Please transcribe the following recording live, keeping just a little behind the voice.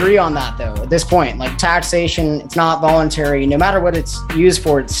agree on that though, at this point. Like taxation, it's not voluntary. No matter what it's used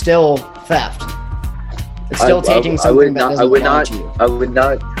for, it's still theft. It's still taking something that doesn't belong to you.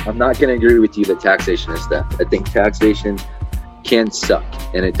 I'm not going to agree with you that taxation is theft. I think taxation can suck,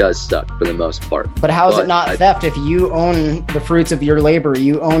 and it does suck for the most part. But how is it not theft if you own the fruits of your labor,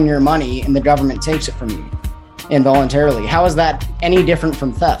 you own your money, and the government takes it from you involuntarily? How is that any different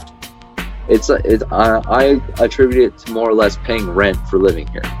from theft? I attribute it to more or less paying rent for living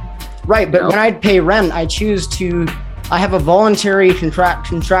here. Right, but when I pay rent, I have a voluntary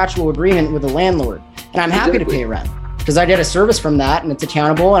contractual agreement with the landlord, and I'm happy to pay rent because I get a service from that, and it's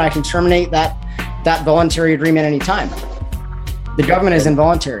accountable, and I can terminate that voluntary agreement anytime. The government is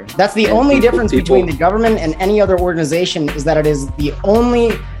involuntary. That's the only difference between the government and any other organization, is that it is the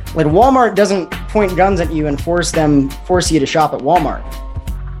only, like Walmart doesn't point guns at you and force you to shop at Walmart.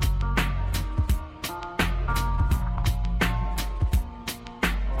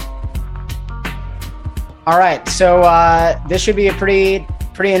 All right, so this should be a pretty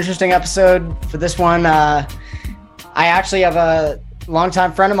interesting episode for this one. I actually have a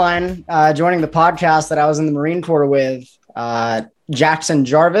longtime friend of mine joining the podcast that I was in the Marine Corps with, Jackson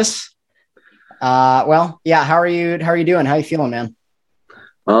Jarvis. Well, yeah, how are you doing? How are you feeling, man?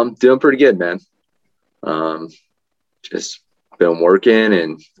 Doing pretty good, man. Just been working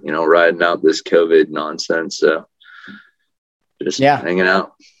and, riding out this COVID nonsense. So just hanging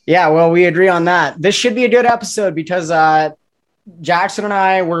out. Yeah, well, we agree on that. This should be a good episode because Jackson and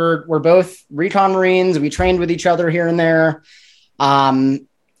I were both recon Marines. We trained with each other here and there. And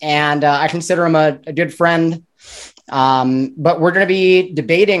I consider him a good friend. But we're going to be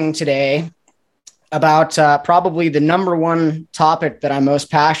debating today about probably the number one topic that I'm most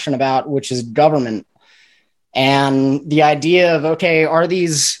passionate about, which is government. And the idea of, okay, are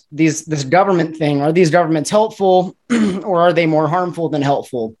this government thing, are these governments helpful or are they more harmful than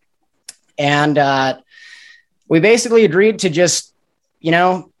helpful? And we basically agreed to just,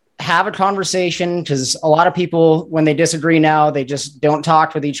 have a conversation, because a lot of people, when they disagree now, they just don't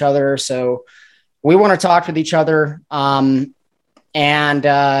talk with each other. So we want to talk with each other and,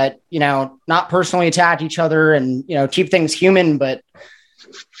 not personally attack each other and, keep things human, but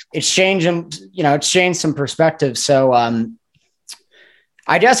exchange some perspectives. So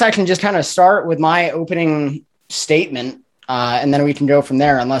I guess I can just kind of start with my opening statement and then we can go from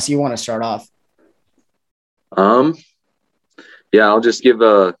there, unless you want to start off. Yeah, I'll just give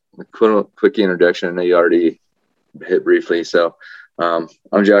a quick introduction. I know you already hit briefly. So I'm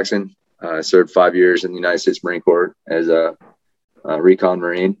Jackson. I served 5 years in the United States Marine Corps as a recon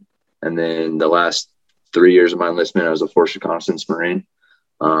Marine. And then the last 3 years of my enlistment, I was a Force Reconnaissance Marine.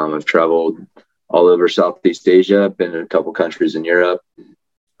 I've traveled all over Southeast Asia, been in a couple countries in Europe,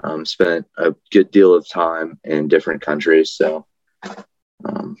 spent a good deal of time in different countries. So,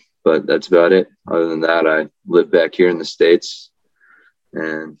 but that's about it. Other than that, I live back here in the States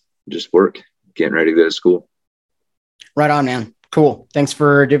and just work, getting ready to go to school. Right on, man. Cool. Thanks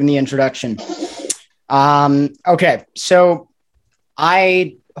for giving the introduction. Okay. So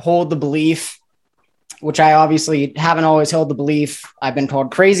I hold the belief, which I obviously haven't always held the belief. I've been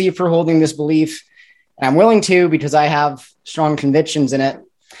called crazy for holding this belief, and I'm willing to because I have strong convictions in it.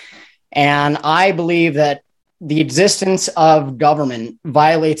 And I believe that the existence of government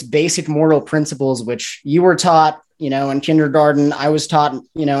violates basic moral principles, which you were taught, in kindergarten. I was taught,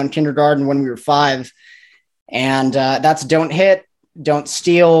 in kindergarten when we were 5. And that's don't hit, don't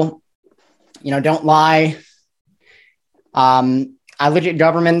steal, don't lie. I look at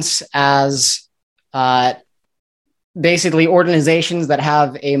governments as basically organizations that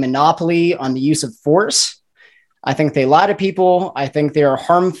have a monopoly on the use of force. I think they lie to people. I think they are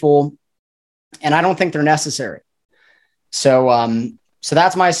harmful, and I don't think they're necessary. So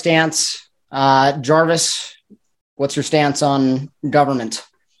that's my stance. Jarvis, what's your stance on government?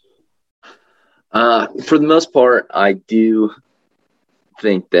 For the most part, I do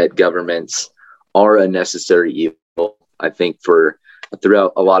think that governments are a necessary evil. I think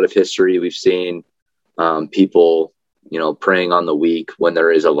throughout a lot of history, we've seen people, preying on the weak when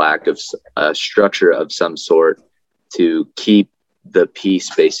there is a lack of a structure of some sort to keep the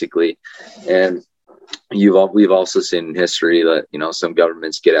peace, basically. And we've also seen in history that, some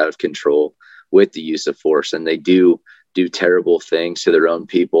governments get out of control with the use of force, and they do terrible things to their own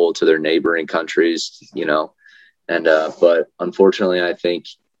people, to their neighboring countries, but unfortunately, I think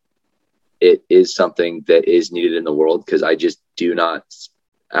it is something that is needed in the world, because I just do not,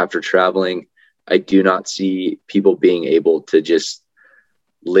 after traveling, I do not see people being able to just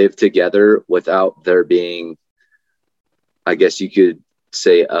live together without there being, I guess you could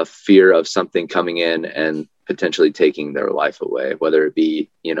say, a fear of something coming in and potentially taking their life away, whether it be,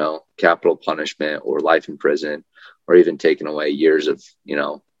 capital punishment or life in prison, or even taking away years of,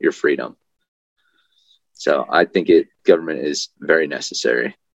 your freedom. So I think government is very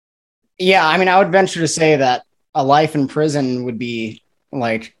necessary. Yeah. I mean, I would venture to say that a life in prison would be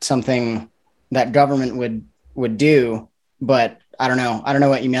like something that government would do, but I don't know. I don't know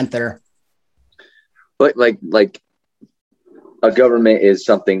what you meant there. But like a government is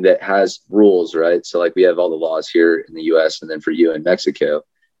something that has rules, right? So like we have all the laws here in the US, and then for you in Mexico,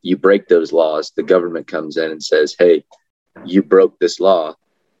 you break those laws, the government comes in and says, hey, you broke this law,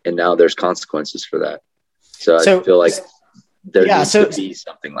 and now there's consequences for that. So I feel like there needs to be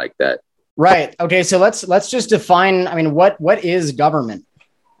something like that. Right. Okay. So let's just define, I mean, what is government?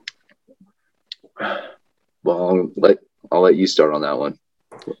 Well, I'll let you start on that one.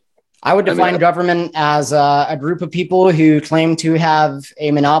 I would define government as a group of people who claim to have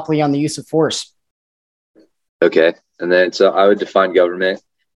a monopoly on the use of force. Okay. And then, so I would define government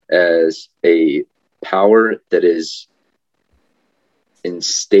as a power that is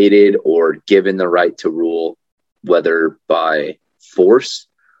instated or given the right to rule, whether by force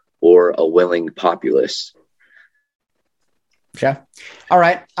or a willing populace. Okay. All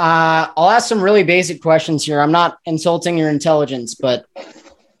right. I'll ask some really basic questions here. I'm not insulting your intelligence, but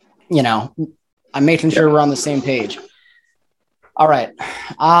I'm making sure we're on the same page. All right.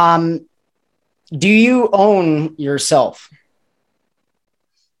 Do you own yourself?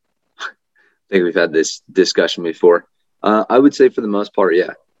 I think we've had this discussion before. I would say for the most part,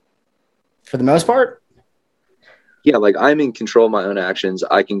 yeah. For the most part? Yeah, like I'm in control of my own actions.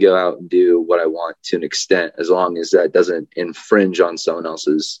 I can go out and do what I want to an extent, as long as that doesn't infringe on someone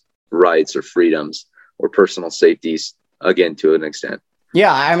else's rights or freedoms or personal safeties, again, to an extent.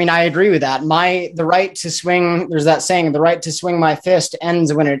 Yeah, I mean, I agree with that. The right to swing, there's that saying, the right to swing my fist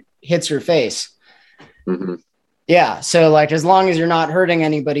ends when it hits your face. Mm-hmm. Yeah, so like as long as you're not hurting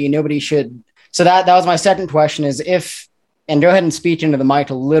anybody, nobody should. So that was my second question is and go ahead and speak into the mic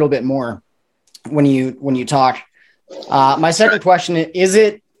a little bit more when you talk. My second question is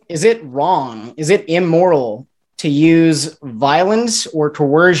it wrong? Is it immoral to use violence or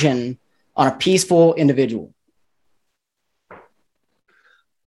coercion on a peaceful individual?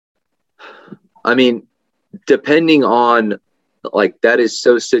 I mean, depending on, like, that is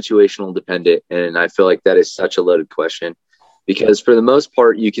so situational dependent. And I feel like that is such a loaded question, because for the most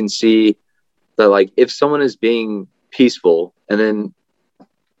part, you can see that, like, if someone is being peaceful and then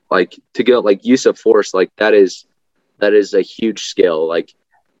like to go like use of force, like that is a huge scale. Like,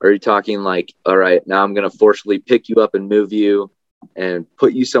 are you talking like, all right, now I'm going to forcefully pick you up and move you and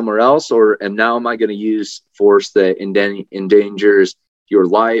put you somewhere else? And now am I going to use force that endangers your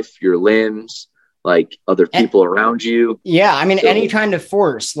life, your limbs, like other people around you? Yeah. I mean, any kind of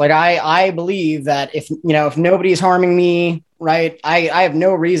force. Like I believe that if nobody's harming me, right, I have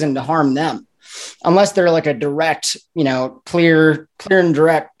no reason to harm them unless they're like a direct, clear and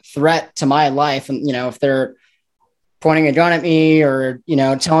direct threat to my life. And, if they're pointing a gun at me or,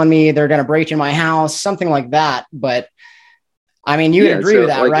 telling me they're going to break in my house, something like that. But I mean, you would agree with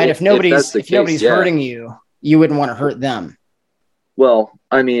that, like, right? If nobody's hurting you, you wouldn't want to hurt them. Well,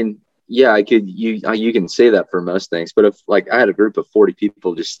 I mean, yeah, you can say that for most things, but if like I had a group of 40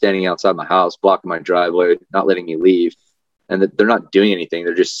 people just standing outside my house, blocking my driveway, not letting me leave, and they're not doing anything,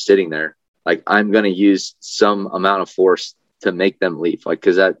 they're just sitting there, like I'm going to use some amount of force to make them leave. Like,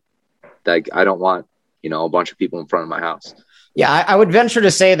 cause I don't want, a bunch of people in front of my house. Yeah. I would venture to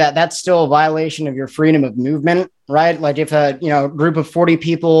say that that's still a violation of your freedom of movement, right? Like if a, group of 40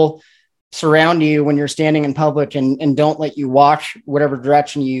 people surround you when you're standing in public and don't let you walk whatever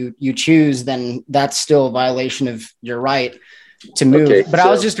direction you choose, then that's still a violation of your right to move. Okay, but I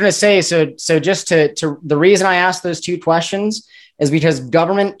was just going to say, so just to the reason I asked those two questions is because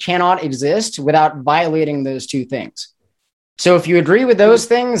government cannot exist without violating those two things. So if you agree with those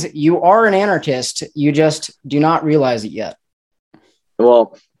things, you are an anarchist. You just do not realize it yet.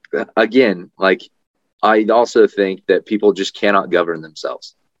 Well, again, like I also think that people just cannot govern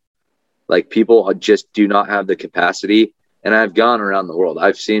themselves. Like people just do not have the capacity. And I've gone around the world.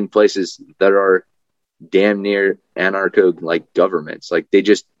 I've seen places that are damn near anarcho like governments. Like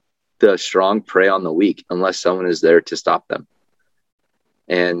the strong prey on the weak unless someone is there to stop them.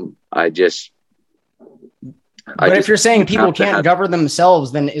 And but if you're saying people can't govern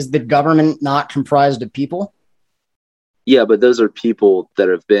themselves, then is the government not comprised of people? Yeah, but those are people that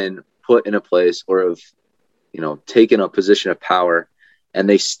have been put in a place or have, taken a position of power, and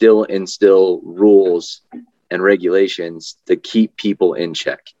they still instill rules and regulations to keep people in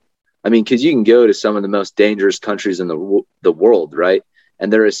check. I mean, because you can go to some of the most dangerous countries in the world, right?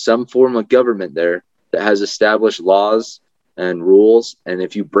 And there is some form of government there that has established laws and rules. And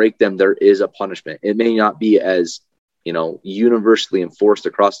if you break them, there is a punishment. It may not be as, universally enforced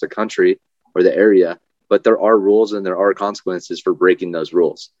across the country or the area, but there are rules and there are consequences for breaking those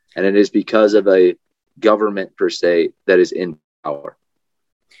rules. And it is because of a government per se that is in power.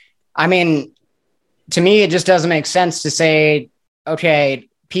 I mean, to me, it just doesn't make sense to say, okay,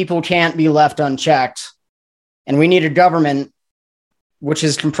 people can't be left unchecked, and we need a government which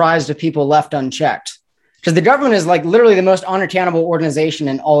is comprised of people left unchecked. Because the government is like literally the most unaccountable organization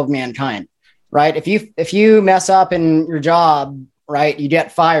in all of mankind, right? If you mess up in your job, right, you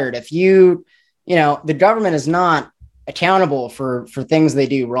get fired. If the government is not accountable for things they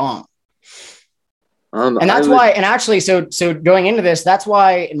do wrong. And that's why, and actually, so going into this, that's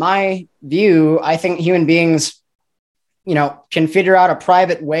why, in my view, I think human beings, can figure out a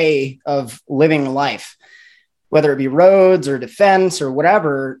private way of living life, whether it be roads or defense or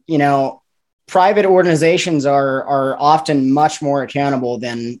whatever. Private organizations are often much more accountable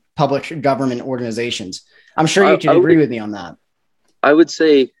than public government organizations. I'm sure you can agree with me on that. I would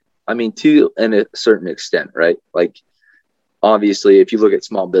say, to a certain extent, right? Like, obviously, if you look at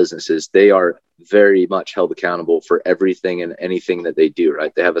small businesses, they are very much held accountable for everything and anything that they do,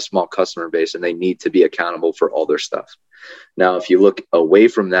 right? They have a small customer base and they need to be accountable for all their stuff. Now, if you look away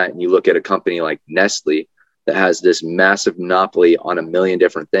from that and you look at a company like Nestle that has this massive monopoly on a million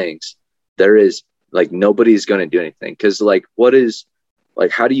different things, there is like, nobody's going to do anything. Cause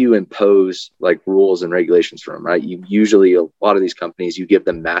how do you impose like rules and regulations for them, right? You usually, a lot of these companies, you give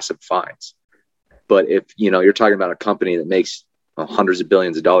them massive fines. But if, you're talking about a company that makes hundreds of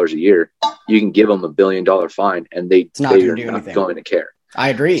billions of dollars a year, you can give them $1 billion fine and they're not going to care. I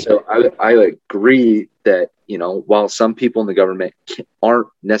agree. So I agree that, while some people in the government aren't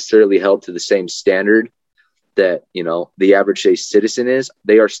necessarily held to the same standard that, the average day citizen is,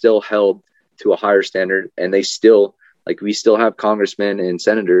 they are still held to a higher standard. And they still, we still have congressmen and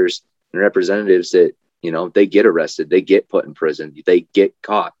senators and representatives that, they get arrested, they get put in prison, they get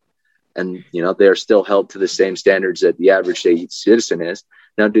caught. And, they are still held to the same standards that the average day citizen is.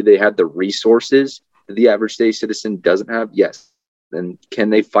 Now, do they have the resources that the average day citizen doesn't have? Yes. Then can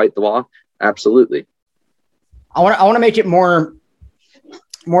they fight the law? Absolutely. I want to make it more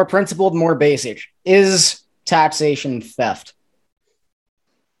principled, more basic. Is taxation theft?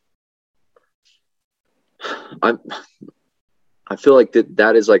 I feel like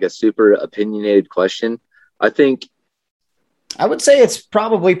that is like a super opinionated question. I would say it's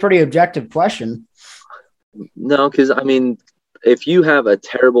probably a pretty objective question. No, because if you have a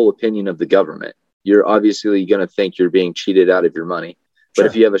terrible opinion of the government, you're obviously going to think you're being cheated out of your money. Sure. But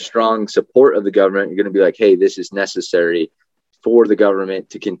if you have a strong support of the government, you're going to be like, hey, this is necessary for the government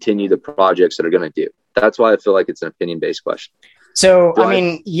to continue the projects that are going to do. That's why I feel like it's an opinion-based question. So,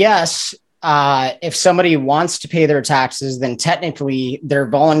 yes, if somebody wants to pay their taxes, then technically they're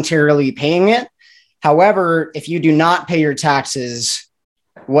voluntarily paying it. However, if you do not pay your taxes,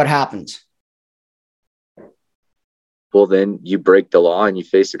 what happens? Well, then you break the law and you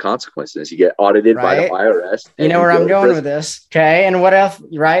face the consequences. You get audited by the IRS. You know where I'm going with this. Okay. And what if,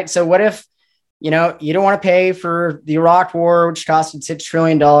 right? So what if, you don't want to pay for the Iraq war, which costed $6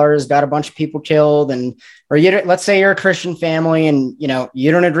 trillion, got a bunch of people killed. Let's say you're a Christian family and,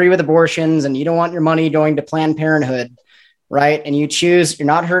 you don't agree with abortions and you don't want your money going to Planned Parenthood. Right. And you're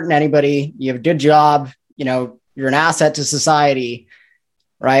not hurting anybody. You have a good job. You're an asset to society.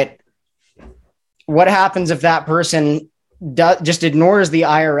 Right. What happens if that person just ignores the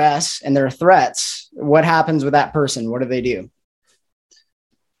IRS and their threats? What happens with that person? What do they do?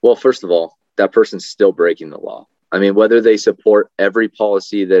 Well, first of all, that person's still breaking the law. Whether they support every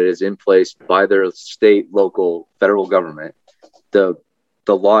policy that is in place by their state, local, federal government, the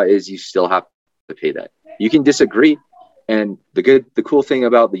law is you still have to pay that. You can disagree. And the cool thing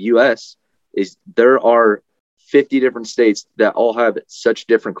about the U.S. is there are 50 different states that all have such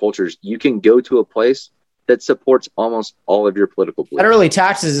different cultures. You can go to a place that supports almost all of your political beliefs. Federally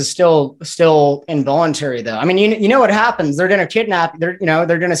taxes is still involuntary, though. You know what happens? They're going to kidnap. They're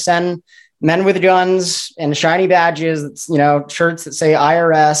going to send men with guns and shiny badges. Shirts that say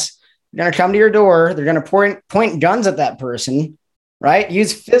IRS. They're going to come to your door. They're going to point guns at that person, right?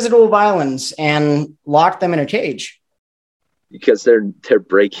 Use physical violence and lock them in a cage. Because they're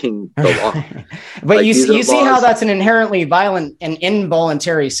breaking the law. But you see how that's an inherently violent and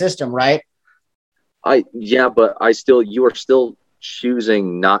involuntary system, right? But you are still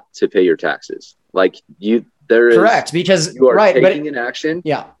choosing not to pay your taxes. Correct, because you are taking an action.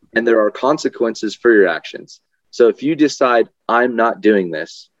 Yeah. And there are consequences for your actions. So if you decide I'm not doing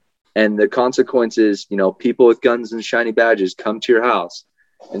this, and the consequences, people with guns and shiny badges come to your house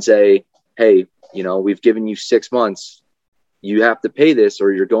and say, hey, we've given you 6 months. You have to pay this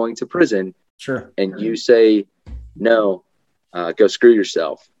or you're going to prison. Sure. And you say, no, go screw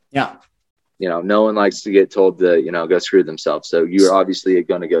yourself. Yeah. No one likes to get told to, go screw themselves. So you're obviously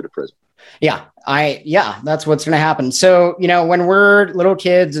going to go to prison. Yeah, that's what's going to happen. So, when we're little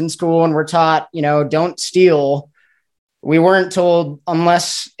kids in school and we're taught, don't steal, we weren't told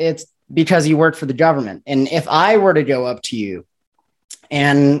unless it's because you work for the government. And if I were to go up to you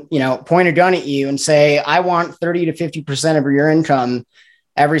and, point a gun at you and say, I want 30 to 50% of your income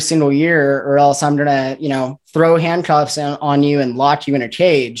every single year, or else I'm going to, throw handcuffs on you and lock you in a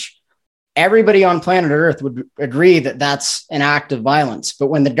cage, everybody on planet Earth would agree that that's an act of violence. But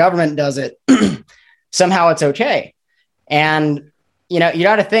when the government does it, somehow it's okay. And, you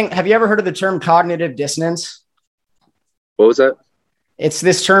got to think, have you ever heard of the term cognitive dissonance? What was that? It's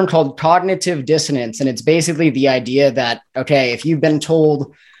this term called cognitive dissonance. And it's basically the idea that, okay, if you've been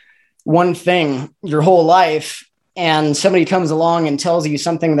told one thing your whole life and somebody comes along and tells you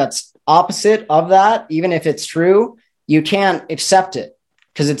something that's opposite of that, even if it's true, you can't accept it,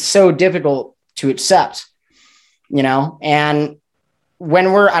 because it's so difficult to accept, and when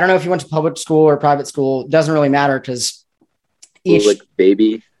I don't know if you went to public school or private school, it doesn't really matter, because like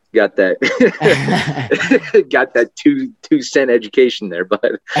baby got that, got that 2-cent education there,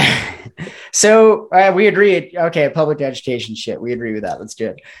 but so we agree. Okay. Public education shit. We agree with that. Let's do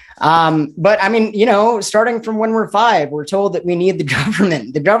it. But I mean, starting from when we're 5, we're told that we need the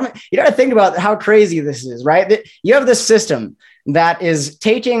government, you got to think about how crazy this is, right? That you have this system that is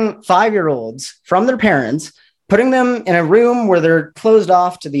taking 5-year-olds from their parents, putting them in a room where they're closed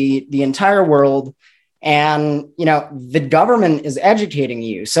off to the entire world. And, the government is educating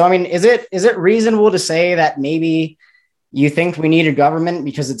you. So, I mean, is it reasonable to say that maybe you think we need a government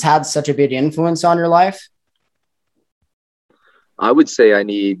because it's had such a big influence on your life? I would say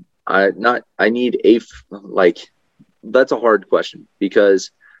that's a hard question,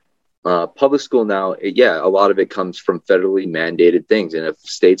 because public school now, a lot of it comes from federally mandated things. And if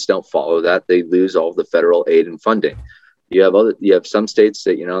states don't follow that, they lose all the federal aid and funding. You have some states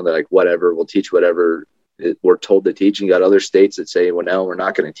that, they're like, whatever, we'll teach whatever we're told to teach. And you got other states that say, well, no, we're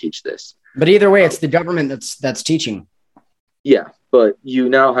not going to teach this. But either way, it's the government that's teaching. Yeah. But you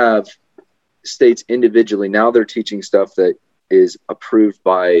now have states individually. Now they're teaching stuff that is approved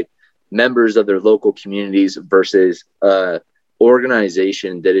by members of their local communities versus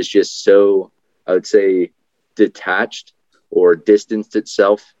organization that is just so, I would say, detached or distanced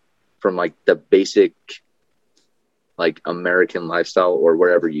itself from like the basic like American lifestyle or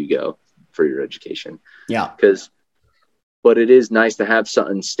wherever you go for your education. Yeah. But it is nice to have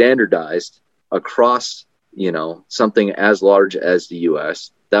something standardized across, something as large as the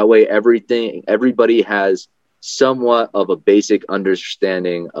US. That way everybody has somewhat of a basic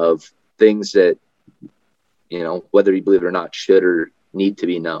understanding of things that, whether you believe it or not, should or need to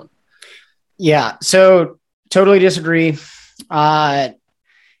be known. Yeah. So totally disagree.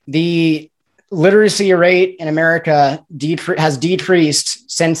 The literacy rate in America has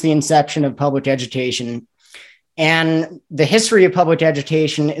decreased since the inception of public education. And the history of public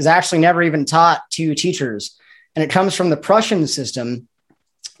education is actually never even taught to teachers. And it comes from the Prussian system,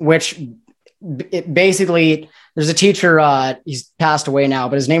 which basically, there's a teacher, he's passed away now,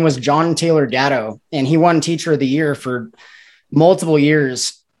 but his name was John Taylor Gatto. And he won Teacher of the Year for multiple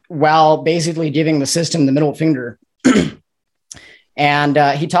years while basically giving the system the middle finger. And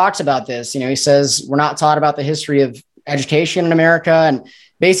he talks about this, he says, we're not taught about the history of education in America. And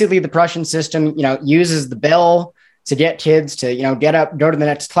basically the Prussian system, uses the bell to get kids to, get up, go to the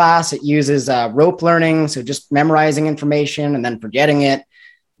next class. It uses rope learning. So just memorizing information and then forgetting it.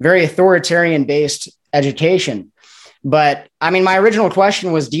 Very authoritarian based education. But I mean, my original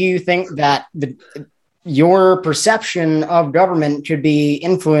question was, do you think that your perception of government could be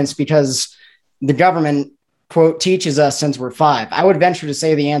influenced because the government, quote, teaches us since we're 5? I would venture to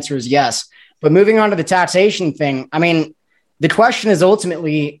say the answer is yes. But moving on to the taxation thing, I mean, the question is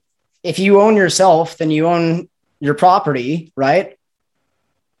ultimately, if you own yourself, then you own your property, right?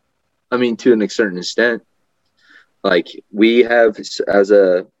 I mean, to an certain extent, like we have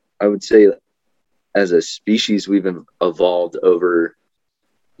I would say as a species, we've evolved over,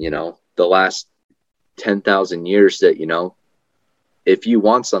 the last 10,000 years that, if you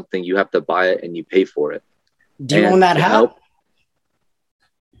want something, you have to buy it and you pay for it. Do you own that house?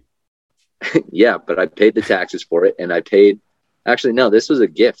 Yeah, but I paid the taxes for it, and actually, no, this was a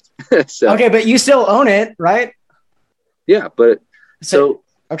gift. So, okay, but you still own it, right? Yeah, but so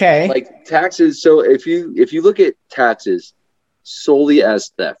okay, like taxes. So if you look at taxes solely as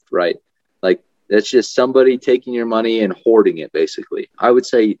theft, right? Like That's just somebody taking your money and hoarding it, basically. I would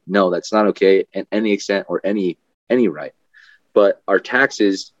say, no, that's not okay at any extent or any right. But our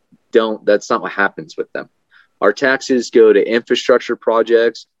taxes that's not what happens with them. Our taxes go to infrastructure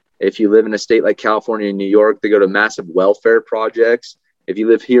projects. If you live in a state like California and New York, they go to massive welfare projects. If you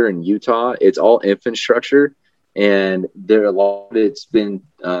live here in Utah, it's all infrastructure. And they've been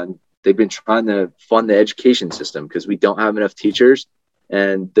trying to fund the education system because we don't have enough teachers.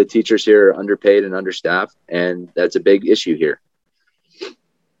 And the teachers here are underpaid and understaffed, and that's a big issue here.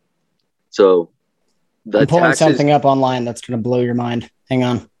 So I'm pulling something up online that's going to blow your mind. Hang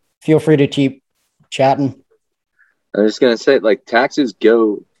on. Feel free to keep chatting. I was going to say, like, taxes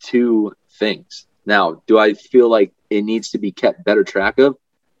go to things. Now, do I feel like it needs to be kept better track of?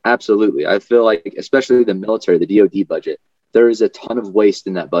 Absolutely. I feel like, especially the military, the DoD budget, there is a ton of waste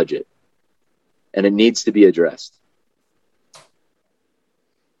in that budget, and it needs to be addressed.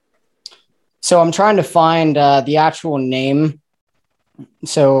 So I'm trying to find the actual name.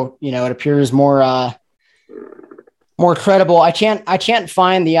 So, it appears more credible. I can't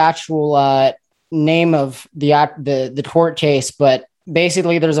find the actual name of the court case, but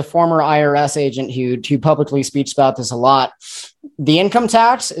basically there's a former IRS agent who publicly speaks about this a lot. The income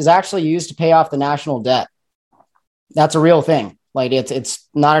tax is actually used to pay off the national debt. That's a real thing. Like it's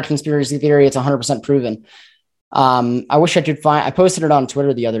not a conspiracy theory. It's 100% proven. I wish I could I posted it on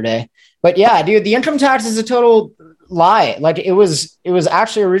Twitter the other day, but yeah, dude, the income tax is a total lie. Like it was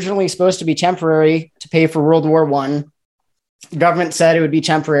actually originally supposed to be temporary to pay for World War I. The government said it would be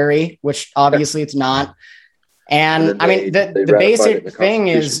temporary, which obviously it's not. And I mean, the basic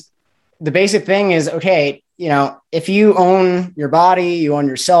thing is, okay, if you own your body, you own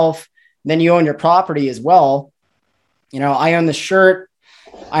yourself, then you own your property as well. I own this shirt,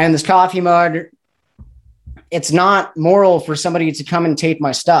 I own this coffee mug. It's not moral for somebody to come and take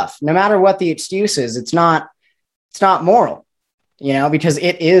my stuff. No matter what the excuse is, it's not moral, because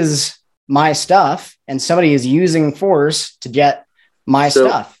it is my stuff and somebody is using force to get my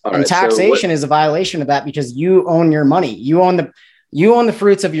stuff. And taxation is a violation of that because you own your money. You own the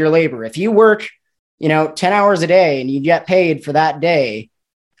fruits of your labor. If you work, 10 hours a day and you get paid for that day,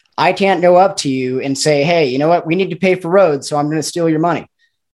 I can't go up to you and say, hey, you know what? We need to pay for roads, so I'm going to steal your money.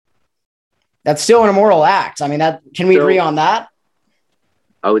 That's still an immoral act. I mean, can we agree on that?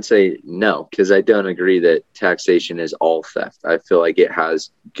 I would say no, because I don't agree that taxation is all theft. I feel like it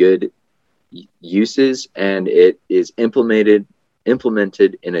has good uses and it is implemented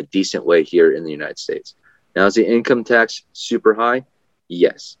in a decent way here in the United States. Now, is the income tax super high?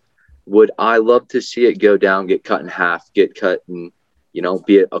 Yes. Would I love to see it go down, get cut in half, get cut and,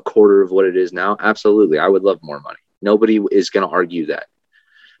 be a quarter of what it is now? Absolutely. I would love more money. Nobody is going to argue that.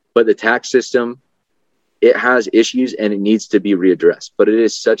 But the tax system, it has issues and it needs to be readdressed. But it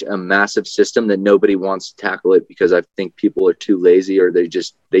is such a massive system that nobody wants to tackle it because I think people are too lazy or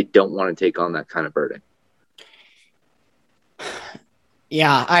they don't want to take on that kind of burden.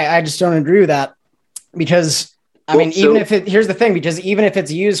 Yeah, I just don't agree with that because, here's the thing, because even if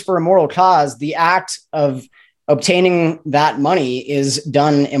it's used for a moral cause, the act of obtaining that money is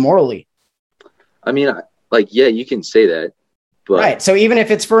done immorally. I mean, you can say that. But, right. So even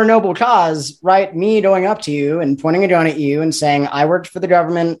if it's for a noble cause, right, me going up to you and pointing a gun at you and saying, I worked for the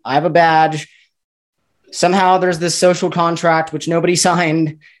government, I have a badge. Somehow there's this social contract, which nobody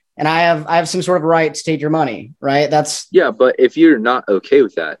signed. And I have some sort of right to take your money, right? But if you're not okay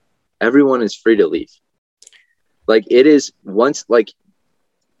with that, everyone is free to leave. Did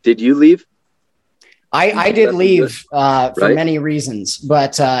you leave? I did leave for many reasons,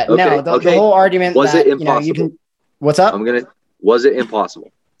 but the whole argument was it impossible? What's up? Was it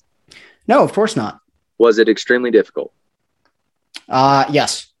impossible? No, of course not. Was it extremely difficult?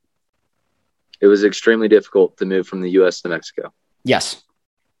 Yes. It was extremely difficult to move from the U.S. to Mexico. Yes,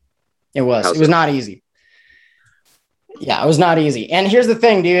 it was. It was not easy. Yeah, it was not easy. And here's the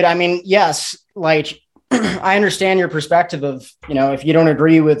thing, dude. I mean, yes, I understand your perspective of, if you don't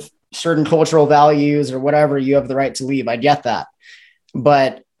agree with certain cultural values or whatever, you have the right to leave. I get that.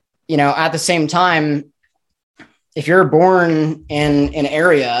 But, at the same time, if you're born in an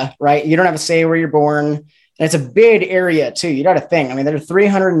area, right, you don't have a say where you're born. And it's a big area too. You got to think, there are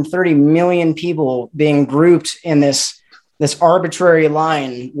 330 million people being grouped in this arbitrary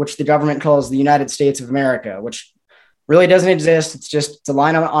line, which the government calls the United States of America, which really doesn't exist. It's a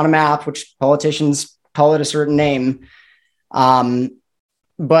line on a map, which politicians call it a certain name.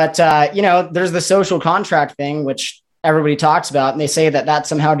 But there's the social contract thing, which everybody talks about. And they say that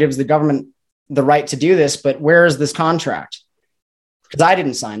somehow gives the government the right to do this, but where is this contract? Because I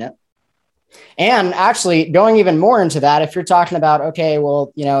didn't sign it. And actually, going even more into that, if you're talking about, okay,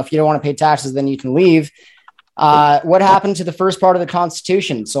 well, if you don't want to pay taxes, then you can leave. What happened to the first part of the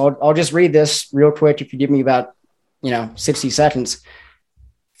Constitution? So I'll just read this real quick if you give me about 60 seconds.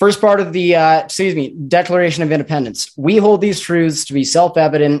 First part of the Declaration of Independence. We hold these truths to be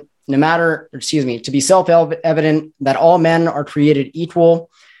self-evident, to be self-evident that all men are created equal,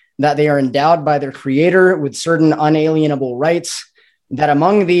 that they are endowed by their Creator with certain unalienable rights, that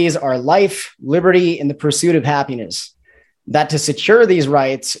among these are life, liberty, and the pursuit of happiness, that to secure these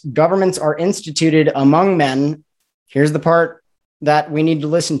rights, governments are instituted among men. Here's the part that we need to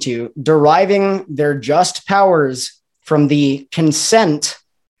listen to: deriving their just powers from the consent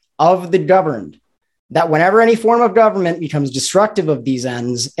of the governed, that whenever any form of government becomes destructive of these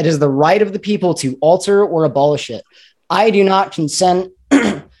ends, it is the right of the people to alter or abolish it. I do not consent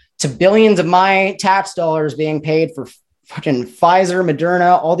to billions of my tax dollars being paid for fucking Pfizer,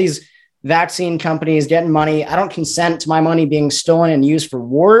 Moderna, all these vaccine companies getting money. I don't consent to my money being stolen and used for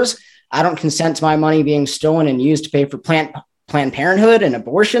wars. I don't consent to my money being stolen and used to pay for Planned Parenthood and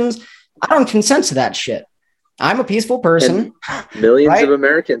abortions. I don't consent to that shit. I'm a peaceful person. And millions of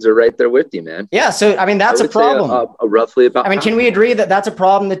Americans are right there with you, man. Yeah. So, that's a problem. Roughly about. Can we agree that that's a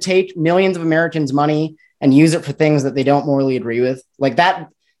problem to take millions of Americans' money and use it for things that they don't morally agree with? Like that.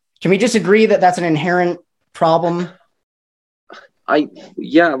 Can we just agree that that's an inherent problem?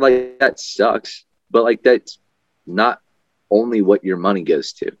 That sucks. But that's not only what your money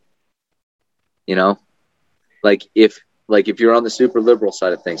goes to. If you're on the super liberal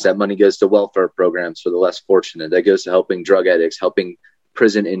side of things, that money goes to welfare programs for the less fortunate. That goes to helping drug addicts, helping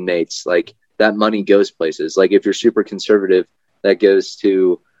prison inmates. That money goes places. If you're super conservative, that goes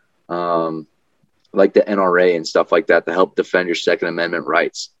to the NRA and stuff like that to help defend your Second Amendment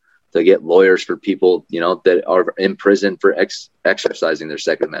rights, to get lawyers for people, that are in prison for exercising their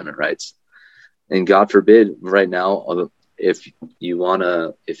Second Amendment rights. And God forbid right now, if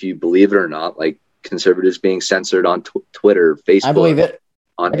you believe it or not, conservatives being censored on Twitter, Facebook, I believe it.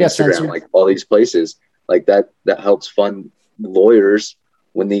 On Instagram, all these places that helps fund lawyers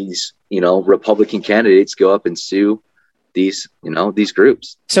when these, Republican candidates go up and sue these, these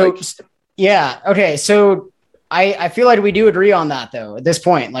groups. So, Okay. So I feel like we do agree on that though, at this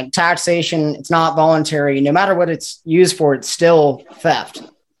point, taxation, it's not voluntary, no matter what it's used for, it's still theft.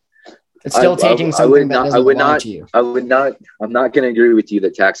 It's still taking something that doesn't belong to you. I'm not going to agree with you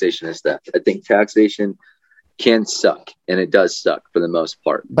that taxation is theft. I think taxation can suck, and it does suck for the most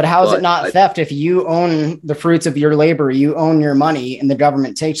part. But how is it not theft if you own the fruits of your labor, you own your money, and the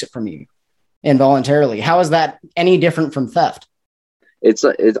government takes it from you involuntarily? How is that any different from theft?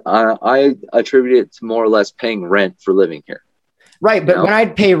 I attribute it to more or less paying rent for living here. Right, but when I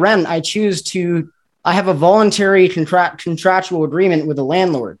pay rent, I have a voluntary contractual agreement with the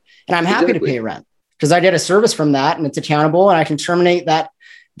landlord. And I'm happy to pay rent because I get a service from that and it's accountable, and I can terminate that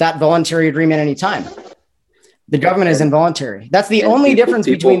voluntary agreement anytime. The government is involuntary. That's the only difference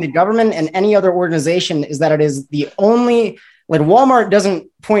between the government and any other organization, is that it is the only, Walmart doesn't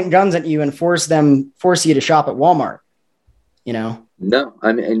point guns at you and force you to shop at Walmart, No,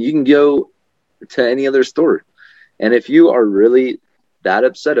 and you can go to any other store. And if you are really that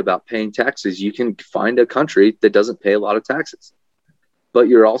upset about paying taxes, you can find a country that doesn't pay a lot of taxes. But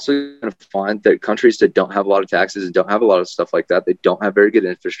you're also going to find that countries that don't have a lot of taxes and don't have a lot of stuff like that, they don't have very good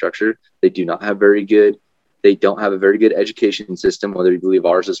infrastructure. They don't have a very good education system, whether you believe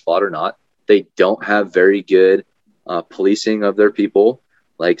ours is flawed or not. They don't have very good policing of their people.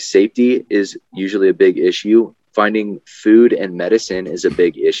 Safety is usually a big issue. Finding food and medicine is a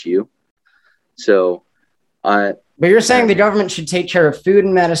big issue. So, but you're saying the government should take care of food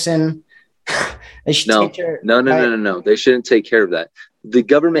and medicine. They should take care. No. They shouldn't take care of that. The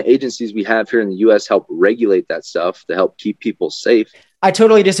government agencies we have here in the U.S. help regulate that stuff to help keep people safe. I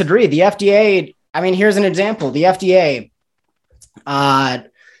totally disagree. The FDA, here's an example. The FDA,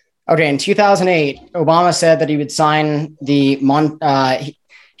 in 2008, Obama said that he would sign he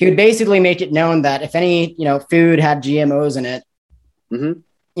would basically make it known that if any, food had GMOs in it,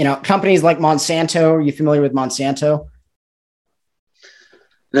 companies like Monsanto, are you familiar with Monsanto?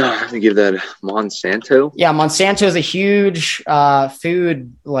 No, I have to give that Monsanto. Yeah, Monsanto is a huge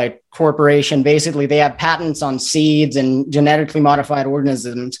food corporation. Basically, they have patents on seeds and genetically modified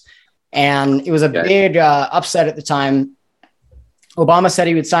organisms. And it was a big upset at the time. Obama said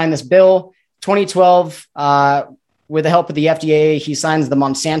he would sign this bill. 2012, with the help of the FDA, he signs the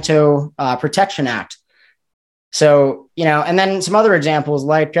Monsanto Protection Act. So, and then some other examples,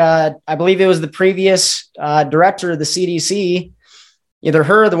 I believe it was the previous director of the CDC, either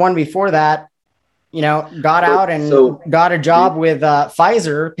her or the one before that, got out and got a job with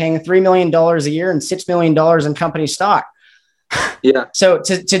Pfizer, paying $3 million a year and $6 million in company stock. Yeah. So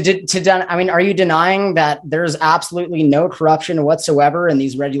are you denying that there's absolutely no corruption whatsoever in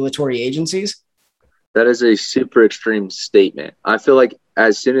these regulatory agencies? That is a super extreme statement. I feel like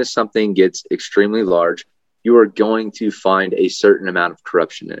as soon as something gets extremely large, you are going to find a certain amount of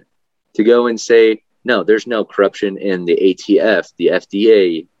corruption in it. To go and say, no, there's no corruption in the ATF, the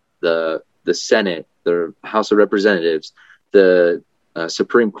FDA, the Senate, the House of Representatives, the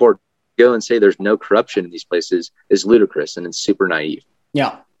Supreme Court, go and say there's no corruption in these places is ludicrous, and it's super naive.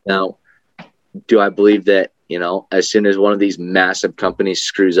 Yeah. Now, do I believe that, as soon as one of these massive companies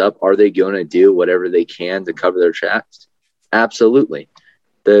screws up, are they going to do whatever they can to cover their tracks? Absolutely.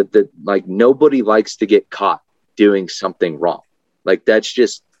 Nobody likes to get caught doing something wrong. Like, that's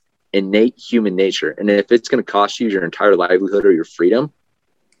just innate human nature. And if it's going to cost you your entire livelihood or your freedom,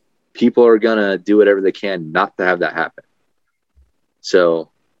 people are going to do whatever they can not to have that happen. So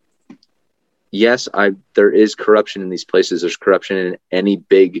yes, there is corruption in these places. There's corruption in any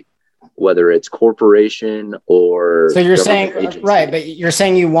big, whether it's corporation or. So you're saying, agency. Right, but you're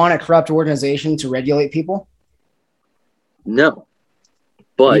saying you want a corrupt organization to regulate people? No,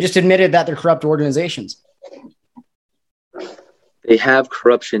 but you just admitted that they're corrupt organizations. They have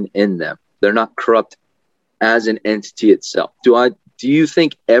corruption in them. They're not corrupt as an entity itself. Do you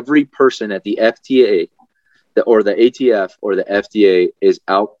think every person at the FTA or the ATF or the FDA is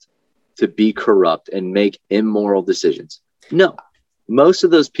out to be corrupt and make immoral decisions? No. Most of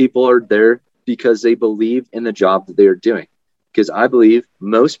those people are there because they believe in the job that they are doing. Because I believe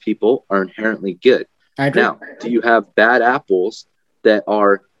most people are inherently good. I agree. Now, do you have bad apples that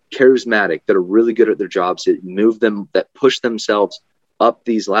are charismatic, that are really good at their jobs, that push themselves up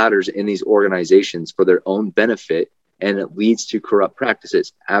these ladders in these organizations for their own benefit, and it leads to corrupt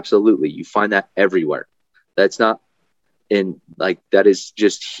practices? Absolutely. You find that everywhere. That's not that is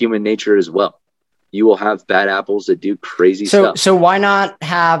just human nature as well. You will have bad apples that do crazy stuff. So why not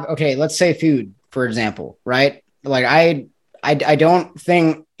have, let's say food, for example, right? Like I don't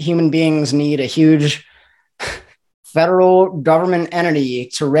think human beings need a huge federal government entity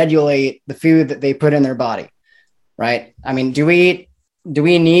to regulate the food that they put in their body, right? I mean, do we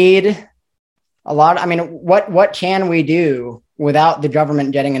need a lot? I mean, what can we do without the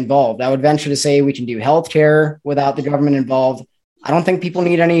government getting involved? I would venture to say we can do healthcare without the government involved. I don't think people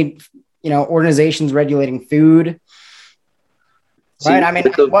need any, organizations regulating food. See, right? I mean,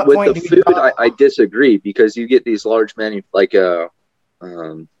 with the food, I disagree, because you get these large like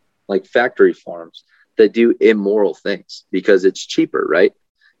factory farms that do immoral things because it's cheaper, right?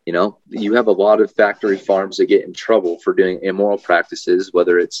 You have a lot of factory farms that get in trouble for doing immoral practices,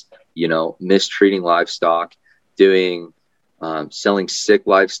 whether it's, mistreating livestock, doing selling sick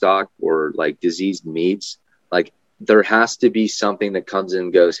livestock, or like diseased meats. Like, there has to be something that comes in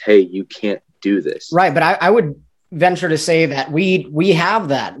and goes, hey, you can't do this. Right. But I would venture to say that we have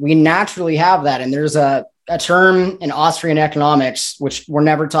that. We naturally have that. And there's a term in Austrian economics, which we're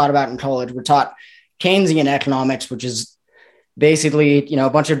never taught about in college. We're taught Keynesian economics, which is basically, a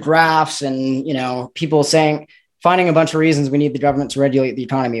bunch of graphs and, people finding a bunch of reasons we need the government to regulate the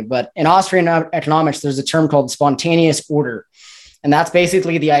economy. But in Austrian economics, there's a term called spontaneous order. And that's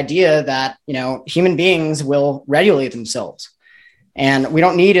basically the idea that, human beings will regulate themselves. And we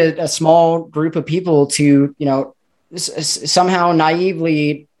don't need a small group of people to, somehow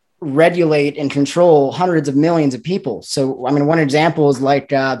naively regulate and control hundreds of millions of people. So, I mean, one example is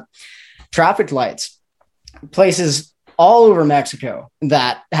like traffic lights. Places all over Mexico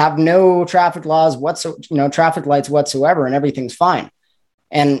that have no traffic laws traffic lights whatsoever, and everything's fine.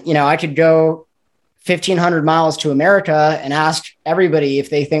 And, I could go 1,500 miles to America and ask everybody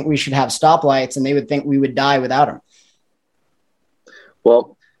if they think we should have stoplights, and they would think we would die without them.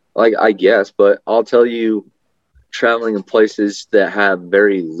 Well, I guess, but I'll tell you, traveling in places that have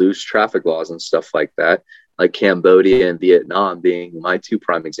very loose traffic laws and stuff like that, like Cambodia and Vietnam being my two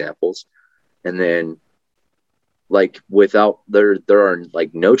prime examples. And then there are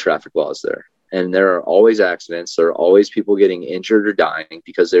no traffic laws there. And there are always accidents. There are always people getting injured or dying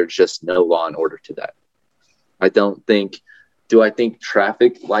because there's just no law and order to that. Do I think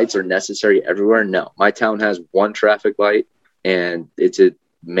traffic lights are necessary everywhere? No. My town has one traffic light, and it's a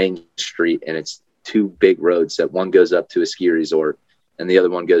main street, and it's two big roads that one goes up to a ski resort and the other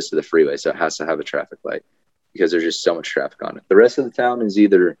one goes to the freeway. So it has to have a traffic light because there's just so much traffic on it. The rest of the town is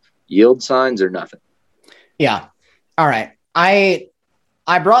either yield signs or nothing. Yeah. All right. I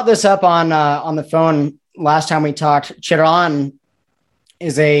brought this up on the phone last time we talked. Cherán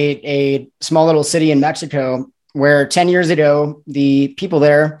is a small little city in Mexico where 10 years ago, the people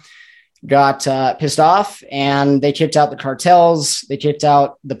there got pissed off and they kicked out the cartels. They kicked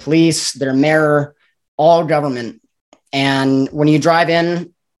out the police, their mayor, all government. And when you drive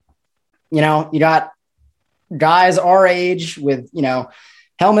in, you got guys our age with,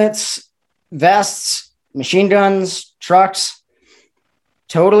 helmets, vests, machine guns, trucks,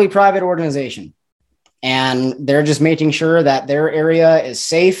 totally private organization. And they're just making sure that their area is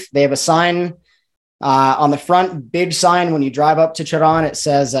safe. They have a sign on the front, big sign when you drive up to Tehran. It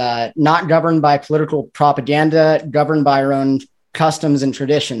says, not governed by political propaganda, governed by our own customs and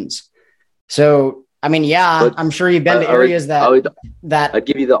traditions. So, I mean, but I'm sure you've been to areas I'd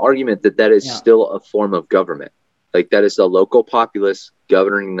give you the argument that is still a form of government. Like that is the local populace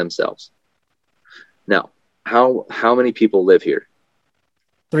governing themselves. Now, how many people live here?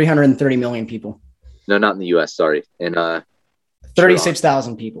 330 million people. No, not in the U.S. Sorry. In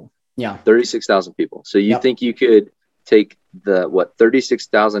 36,000 people. Yeah. 36,000 people. So you think you could take what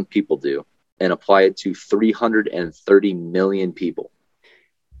 36,000 people do and apply it to 330 million people?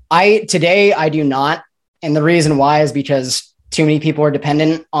 Today I do not. And the reason why is because too many people are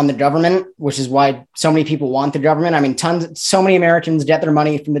dependent on the government, which is why so many people want the government. I mean, so many Americans get their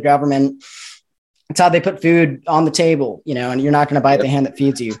money from the government. It's how they put food on the table, and you're not going to bite the hand that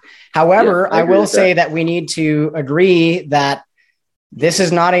feeds you. However, I will say that we need to agree that this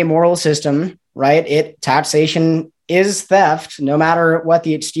is not a moral system, right? Taxation is theft, no matter what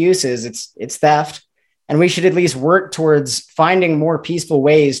the excuse is. It's theft. And we should at least work towards finding more peaceful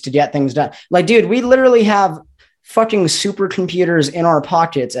ways to get things done. Like, dude, we literally have fucking supercomputers in our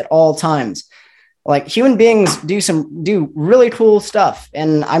pockets at all times. Like, human beings do really cool stuff.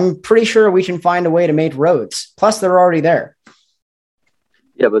 And I'm pretty sure we can find a way to make roads. Plus, they're already there.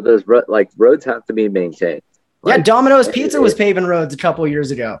 Yeah, but those roads have to be maintained. Yeah, Domino's Pizza was paving roads a couple of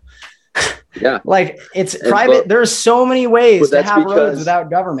years ago. Yeah. Like, it's private. There's so many ways to have roads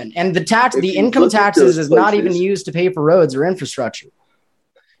without government. And the income taxes is not even used to pay for roads or infrastructure.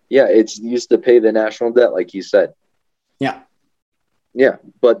 Yeah, it's used to pay the national debt, like you said. Yeah. Yeah,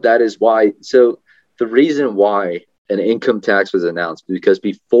 but that is why. So the reason why an income tax was announced, because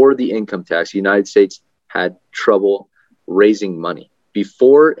before the income tax, the United States had trouble raising money.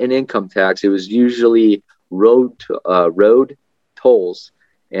 Before an income tax, it was usually road tolls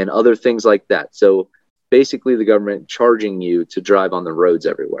and other things like that. So basically the government charging you to drive on the roads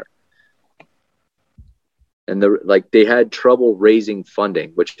everywhere. And they had trouble raising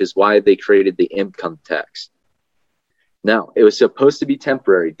funding, which is why they created the income tax. Now, it was supposed to be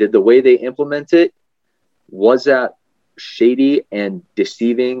temporary. Did the way they implement it, was that shady and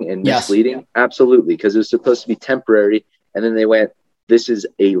deceiving and misleading? Yes. Absolutely, because it was supposed to be temporary. And then they went, this is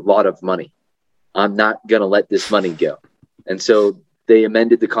a lot of money. I'm not going to let this money go. And so they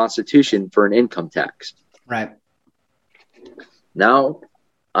amended the Constitution for an income tax. Right. Now,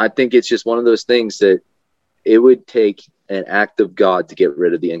 I think it's just one of those things that it would take an act of God to get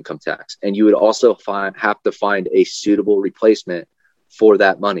rid of the income tax. And you would also have to find a suitable replacement for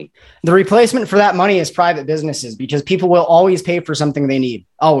that money. The replacement for that money is private businesses, because people will always pay for something they need.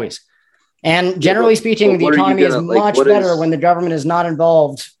 Always. And generally speaking, the economy is much better when the government is not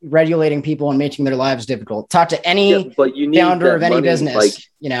involved regulating people and making their lives difficult. Talk to any founder of any business,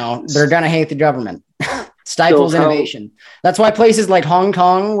 they're going to hate the government. Stifles innovation. That's why places like Hong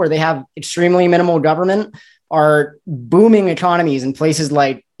Kong, where they have extremely minimal government, are booming economies, and places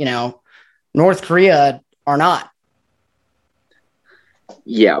like, North Korea are not.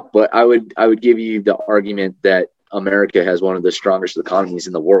 Yeah, but I would give you the argument that America has one of the strongest economies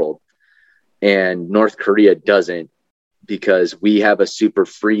in the world. And North Korea doesn't, because we have a super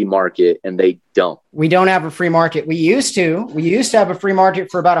free market and they don't. We don't have a free market. We used to have a free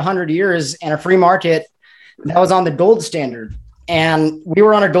market for about 100 years, and a free market that was on the gold standard. And we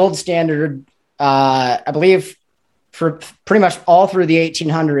were on a gold standard, I believe, for pretty much all through the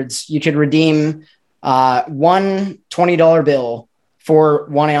 1800s. You could redeem one $20 bill for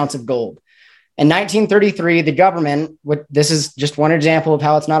 1 ounce of gold. In 1933, the government, this is just one example of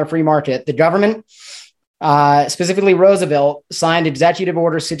how it's not a free market. The government, specifically Roosevelt, signed Executive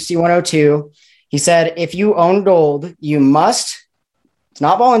Order 6102. He said, if you own gold, you must, it's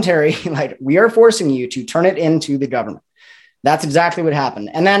not voluntary, like, we are forcing you to turn it into the government. That's exactly what happened.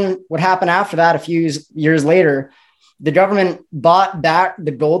 And then what happened after that, a few years later, the government bought back the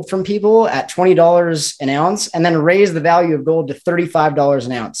gold from people at $20 an ounce, and then raised the value of gold to $35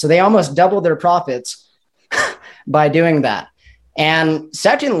 an ounce. So they almost doubled their profits by doing that. And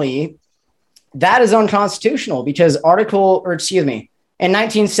secondly, that is unconstitutional, because in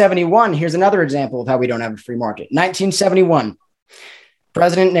 1971, here's another example of how we don't have a free market. 1971,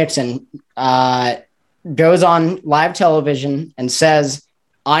 President Nixon goes on live television and says,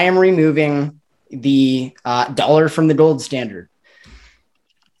 I am removing the dollar from the gold standard.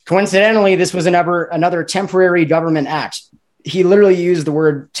 Coincidentally, this was another temporary government act. He literally used the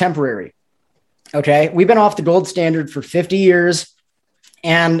word temporary. Okay. We've been off the gold standard for 50 years,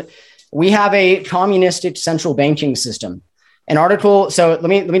 and we have a communistic central banking system. So let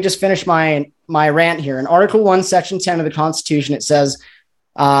me just finish my rant here. In Article 1, Section 10 of the Constitution, it says,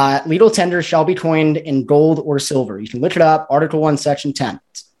 legal tender shall be coined in gold or silver. You can look it up, Article 1, Section 10.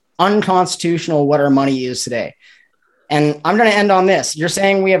 It's unconstitutional what our money is today. And I'm going to end on this. You're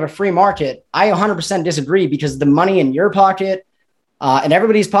saying we have a free market. I 100% disagree, because the money in your pocket and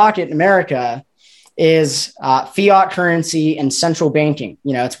everybody's pocket in America is fiat currency and central banking.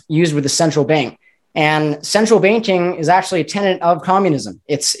 It's used with the central bank. And central banking is actually a tenet of communism.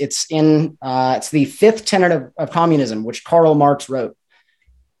 It's the fifth tenet of communism, which Karl Marx wrote.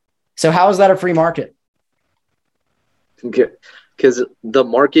 So how is that a free market? Because the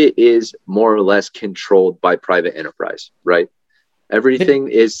market is more or less controlled by private enterprise, right? Everything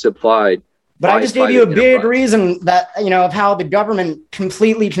is supplied. But I just gave you a big reason that, of how the government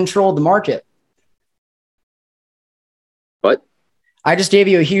completely controlled the market. What? I just gave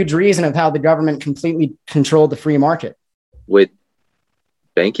you a huge reason of how the government completely controlled the free market. With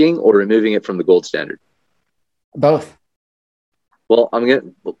banking or removing it from the gold standard? Both. Well,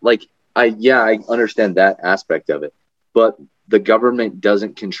 I understand that aspect of it, but the government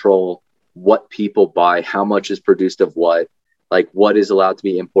doesn't control what people buy, how much is produced of what, like what is allowed to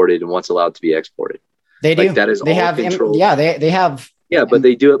be imported and what's allowed to be exported. They do. That is all controlled. They have. Yeah, but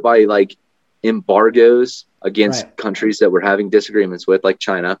they do it by like embargoes against countries that we're having disagreements with, like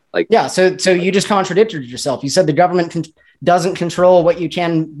China. So you just contradicted yourself. You said the government doesn't control what you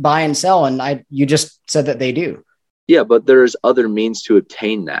can buy and sell, and you just said that they do. Yeah, but there's other means to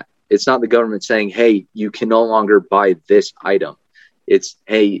obtain that. It's not the government saying, hey, you can no longer buy this item. It's,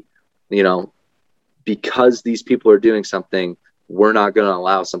 hey, because these people are doing something, we're not going to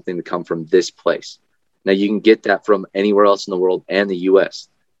allow something to come from this place. Now, you can get that from anywhere else in the world and the U.S.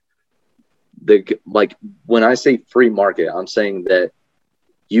 When I say free market, I'm saying that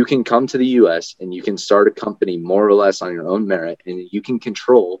you can come to the U.S. and you can start a company more or less on your own merit, and you can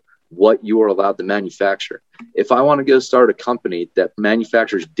control what you are allowed to manufacture. If I want to go start a company that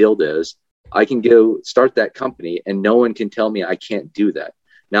manufactures dildos, I can go start that company and no one can tell me I can't do that.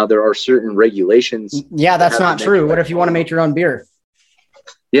 Now, there are certain regulations. Yeah, that's not true. What if you want to make your own beer?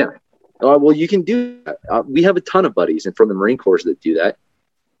 Yeah. Well, you can do that. We have a ton of buddies from the Marine Corps that do that.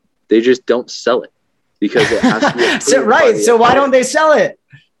 They just don't sell it because it has to be So why don't they sell it?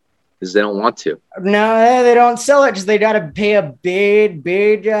 Because they don't want to. No, they don't sell it because they got to pay a big,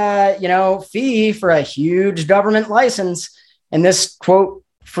 fee for a huge government license in this quote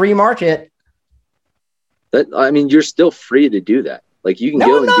free market. You're still free to do that. Like you can go.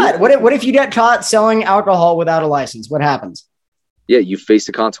 No, I'm not. What if you get caught selling alcohol without a license? What happens? Yeah, you face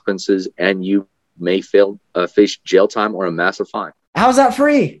the consequences, and you may face jail time or a massive fine. How's that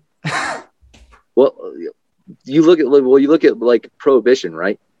free? Well, you look at like prohibition,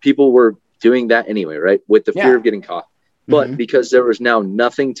 right? People were doing that anyway, right? With the fear of getting caught. But because there was now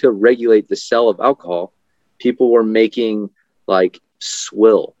nothing to regulate the sale of alcohol, people were making like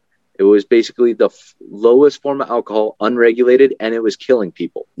swill. It was basically the lowest form of alcohol, unregulated, and it was killing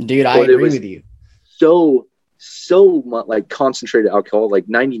people. Dude, I agree with you. So much like concentrated alcohol, like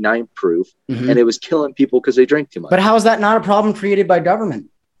 99 proof, and it was killing people because they drank too much. But how is that not a problem created by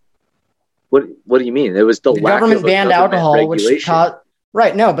government? What do you mean? It was the government banned alcohol, regulation. Which caused.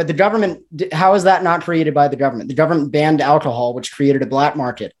 Right. No, but the government, how is that not created by the government? The government banned alcohol, which created a black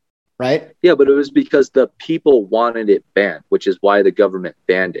market, right? Yeah, but it was because the people wanted it banned, which is why the government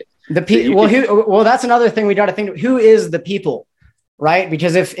banned it. That's another thing we got to think of. Who is the people, right?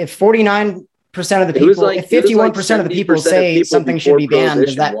 Because if 49% of the people, if 51% of the people say something should be banned,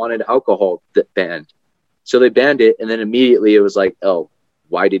 does that wanted alcohol banned? So they banned it, and then immediately it was like, oh,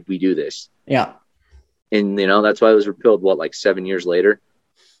 why did we do this? Yeah. And, that's why it was repealed, 7 years later?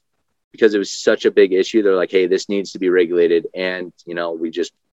 Because it was such a big issue. They're like, hey, this needs to be regulated. And, we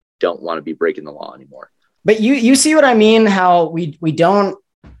just don't want to be breaking the law anymore. But you see what I mean? How we don't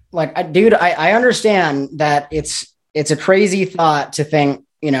I understand that it's a crazy thought to think,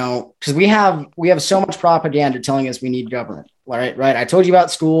 because we have so much propaganda telling us we need government. Right. I told you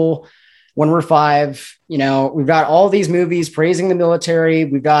about school when we're 5, we've got all these movies praising the military.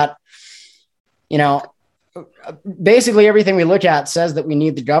 We've got, basically everything we look at says that we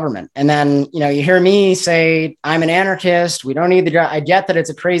need the government. And then, you hear me say, I'm an anarchist. We don't need the government. I get that it's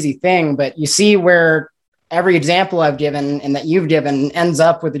a crazy thing, but you see where every example I've given and that you've given ends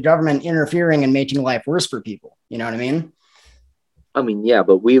up with the government interfering and making life worse for people. You know what I mean? I mean, yeah,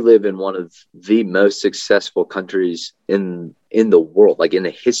 but we live in one of the most successful countries in the world, like in the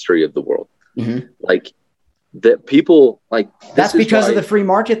history of the world. Mm-hmm. Like that people like that's because of the free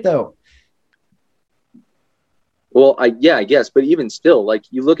market, though. Well, I guess, but even still, like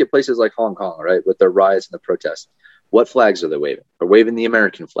you look at places like Hong Kong, right, with their riots and the protests. What flags are they waving? They're waving the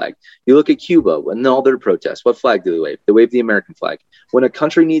American flag. You look at Cuba and all their protests. What flag do they wave? They wave the American flag. When a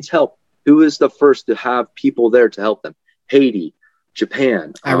country needs help, who is the first to have people there to help them? Haiti,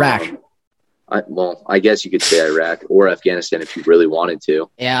 Japan, Iraq. I guess you could say Iraq or Afghanistan if you really wanted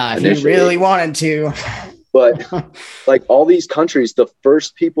to. Yeah, if you really wanted to. But like all these countries, the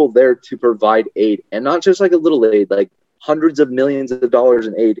first people there to provide aid, and not just like a little aid, like hundreds of millions of dollars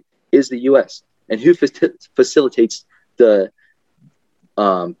in aid, is the U.S. And who facilitates the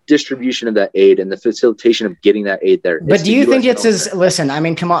distribution of that aid and the facilitation of getting that aid there? But do you think it's as, listen, I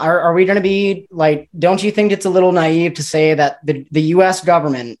mean, come on, are we going to be like, don't you think it's a little naive to say that the U.S.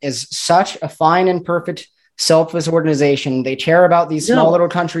 government is such a fine and perfect selfless organization? They care about these small little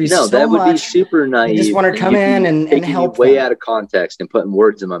countries so much. No, that would be super naive. They just want to come in and help way out of context and putting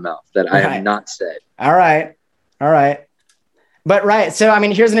words in my mouth that I have not said. All right. But right. So, I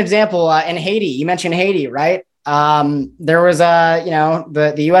mean, here's an example in Haiti. You mentioned Haiti, right? There was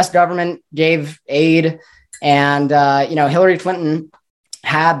the U.S. government gave aid, and Hillary Clinton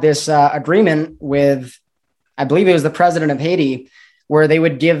had this agreement with, I believe it was the president of Haiti, where they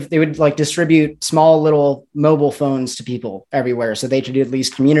would like distribute small little mobile phones to people everywhere, so they could at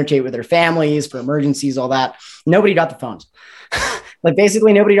least communicate with their families for emergencies, all that. Nobody got the phones. Like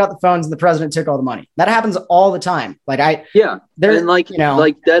basically nobody got the phones, and the president took all the money. That happens all the time. Like that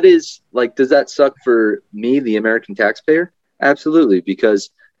is like, does that suck for me, the American taxpayer? Absolutely. Because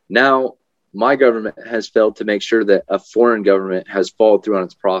now my government has failed to make sure that a foreign government has followed through on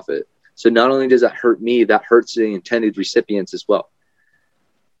its profit. So not only does that hurt me, that hurts the intended recipients as well.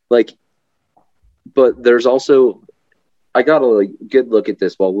 Like, but there's also, I got a good look at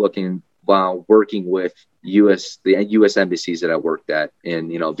this while working with the U.S. embassies that I worked at in,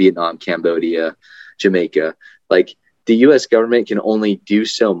 Vietnam, Cambodia, Jamaica. Like the U.S. government can only do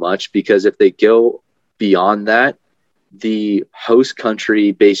so much, because if they go beyond that, the host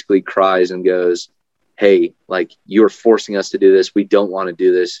country basically cries and goes, hey, like you're forcing us to do this. We don't want to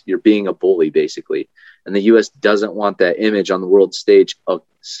do this. You're being a bully, basically. And the U.S. doesn't want that image on the world stage,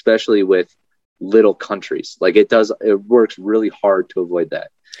 especially with little countries. Like it works really hard to avoid that.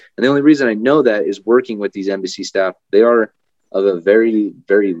 And the only reason I know that is working with these embassy staff. They are of a very,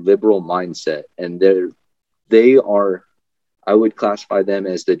 very liberal mindset, and they are, I would classify them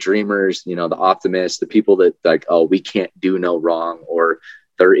as the dreamers, the optimists, the people that like, oh, we can't do no wrong, or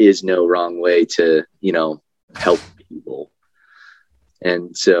there is no wrong way to, help people.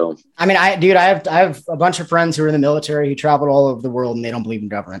 And so, I mean, I have a bunch of friends who are in the military who traveled all over the world, and they don't believe in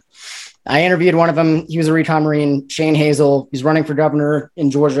government. I interviewed one of them. He was a recon Marine, Shane Hazel. He's running for governor in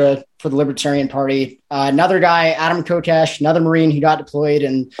Georgia for the Libertarian Party. Another guy, Adam Kokesh, another Marine who got deployed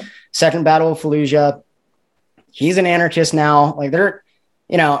in Second Battle of Fallujah. He's an anarchist now. Like there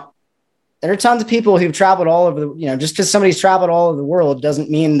are tons of people who've traveled all over just because somebody's traveled all over the world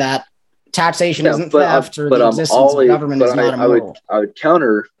doesn't mean that taxation isn't theft or the existence of government is not immoral. I would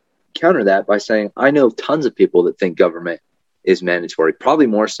counter that by saying I know tons of people that think government is mandatory, probably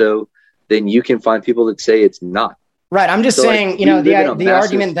more so than you can find people that say it's not. Right. I'm just saying, the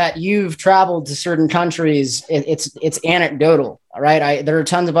argument that you've traveled to certain countries, it's anecdotal. All right. There are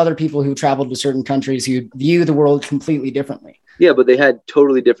tons of other people who traveled to certain countries who view the world completely differently. Yeah, but they had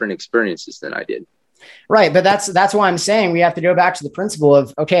totally different experiences than I did. Right. But that's why I'm saying we have to go back to the principle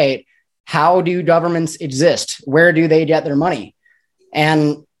of, okay, how do governments exist? Where do they get their money?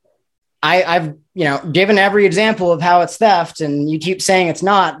 And I've given every example of how it's theft, and you keep saying it's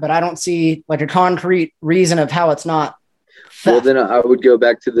not, but I don't see like a concrete reason of how it's not theft. Well, then I would go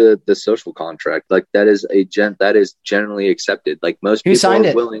back to the social contract. Like that is that is generally accepted. Like most people signed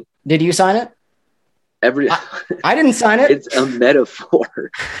are willing. Did you sign it? I didn't sign it. It's a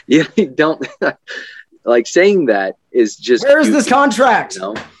metaphor. You don't like saying that is just. Where is this contract?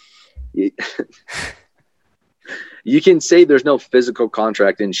 You can say there's no physical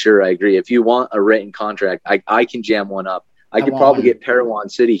contract, and sure, I agree. If you want a written contract, I can jam one up. I could probably get Parowan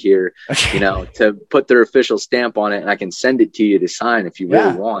City here, to put their official stamp on it, and I can send it to you to sign if you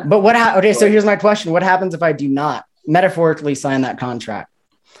really want. But so here's my question. What happens if I do not metaphorically sign that contract?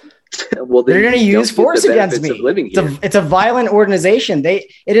 Well, they're going to use force against me. It's a violent organization.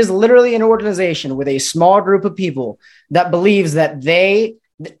 It is literally an organization with a small group of people that believes that they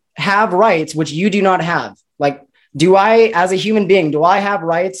have rights, which you do not have. Like, do I, as a human being, do I have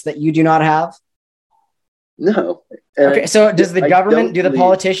rights that you do not have? No. Okay, so does the government, do the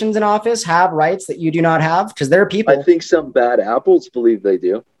politicians in office have rights that you do not have? Because there are people. I think some bad apples believe they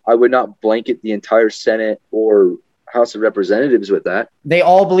do. I would not blanket the entire Senate or House of Representatives with that. They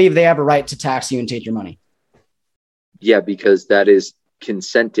all believe they have a right to tax you and take your money. Yeah, because that is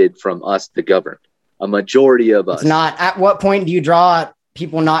consented from us, the governed. A majority of us. It's not. At what point do you draw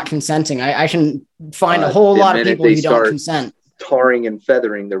people not consenting? I can find a whole lot of people who don't consent. Tarring and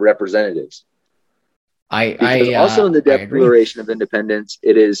feathering the representatives. Also in the Declaration of Independence,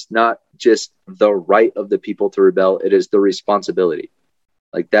 it is not just the right of the people to rebel, it is the responsibility.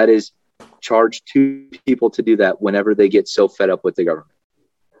 Like that is charged to people to do that whenever they get so fed up with the government.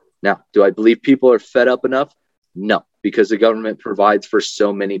 Now, do I believe people are fed up enough? No, because the government provides for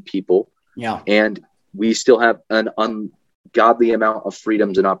so many people. Yeah. And we still have an ungodly amount of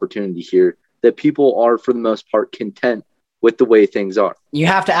freedoms and opportunity here that people are, for the most part, content with the way things are. You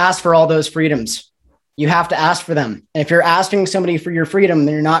have to ask for all those freedoms. You have to ask for them. And if you're asking somebody for your freedom,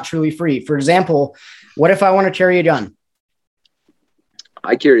 then you're not truly free. For example, what if I want to carry a gun?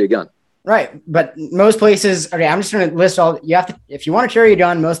 I carry a gun. Right. But most places, okay, I'm just going to list all, you have to, if you want to carry a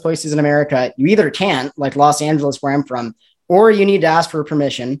gun, most places in America, you either can't, like Los Angeles, where I'm from, or you need to ask for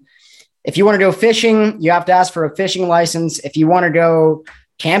permission. If you want to go fishing, you have to ask for a fishing license. If you want to go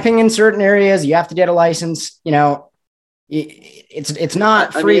camping in certain areas, you have to get a license. You know, it's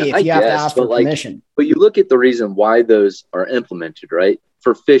not free if you have to ask for permission. But you look at the reason why those are implemented, right?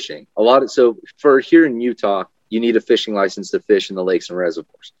 For fishing, so for here in Utah, you need a fishing license to fish in the lakes and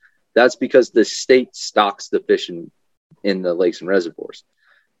reservoirs. That's because the state stocks the fish in the lakes and reservoirs.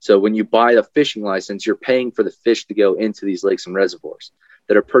 So when you buy a fishing license, you're paying for the fish to go into these lakes and reservoirs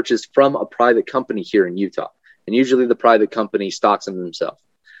that are purchased from a private company here in Utah. And usually the private company stocks them themselves.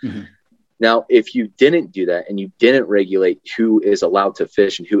 Mm-hmm. Now, if you didn't do that and you didn't regulate who is allowed to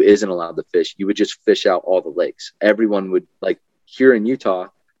fish and who isn't allowed to fish, you would just fish out all the lakes. Everyone would, like here in Utah,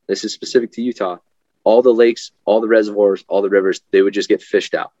 this is specific to Utah, all the lakes, all the reservoirs, all the rivers, they would just get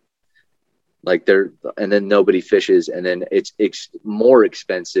fished out. And then nobody fishes, and then it's more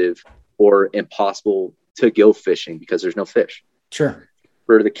expensive or impossible to go fishing because there's no fish. Sure.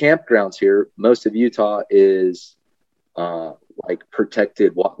 For the campgrounds here, most of Utah is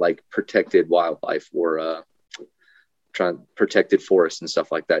protected wildlife or protected forests and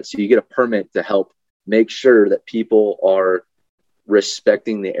stuff like that. So you get a permit to help make sure that people are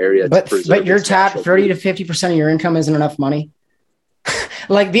respecting the area. But your tax 30 to 50% of your income isn't enough money.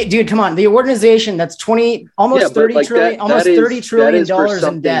 Dude, come on. The organization that's $30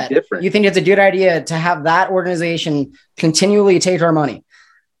 trillion in debt. Different. You think it's a good idea to have that organization continually take our money?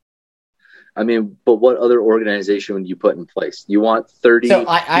 I mean, but what other organization would you put in place? You want 30? So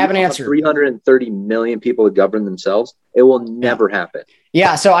I have an answer. 330 million people to govern themselves. It will never happen.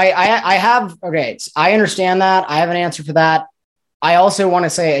 Yeah. So I have. Okay, I understand that. I have an answer for that. I also want to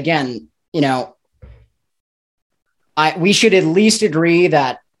say again, we should at least agree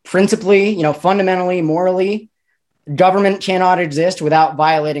that principally, fundamentally, morally, government cannot exist without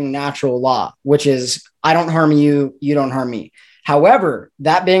violating natural law, which is I don't harm you, you don't harm me. However,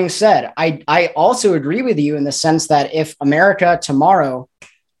 that being said, I also agree with you in the sense that if America tomorrow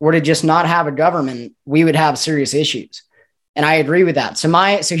were to just not have a government, we would have serious issues. And I agree with that. So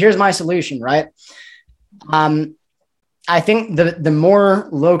here's my solution, right? I think the more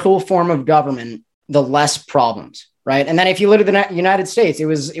local form of government, the less problems. Right. And then if you look at the United States, it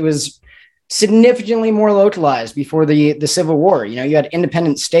was significantly more localized before the Civil War. You had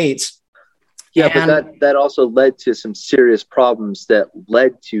independent states. Yeah, but that also led to some serious problems that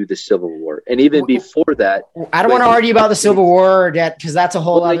led to the Civil War. And even before that. I don't want to argue about the Civil War because that's a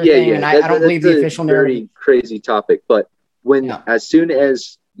whole other thing. And I don't believe the official narrative. Very crazy topic. But as soon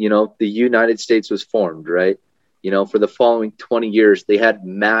as, the United States was formed, right, for the following 20 years, they had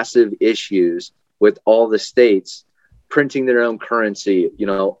massive issues with all the states printing their own currency.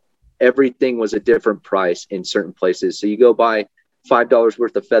 Everything was a different price in certain places. So you go buy $5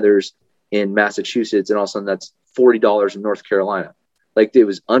 worth of feathers in Massachusetts, and all of a sudden that's $40 in North Carolina. It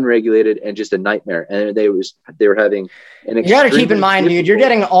was unregulated and just a nightmare. And they were having an. You got to keep in mind, dude, you're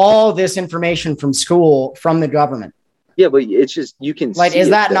getting all this information from school, from the government. Yeah, but it's just, you can see is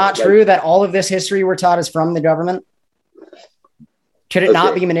that not true that all of this history we're taught is from the government? Could it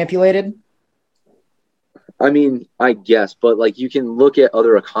not be manipulated? I mean, I guess, but you can look at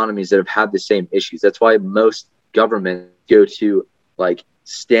other economies that have had the same issues. That's why most governments go to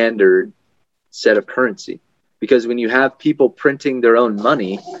standard set of currency, because when you have people printing their own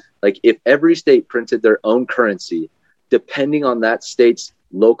money, if every state printed their own currency, depending on that state's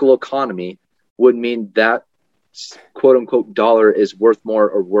local economy, would mean that quote unquote dollar is worth more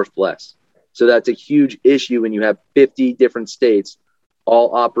or worth less. So that's a huge issue when you have 50 different states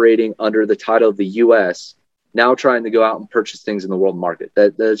all operating under the title of the U.S., now trying to go out and purchase things in the world market.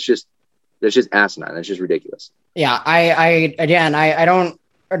 That's just asinine. That's just ridiculous. Yeah, I don't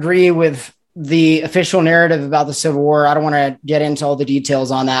agree with the official narrative about the Civil War. I don't want to get into all the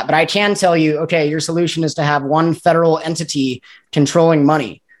details on that, but I can tell you, okay, your solution is to have one federal entity controlling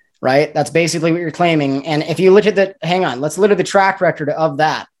money, right? That's basically what you're claiming. And if you look at let's look at the track record of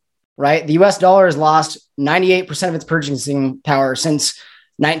that, right? The US dollar has lost 98% of its purchasing power since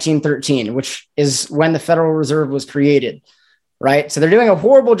 1913, which is when the Federal Reserve was created, right? So they're doing a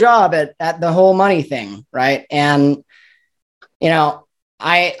horrible job at the whole money thing, right? And,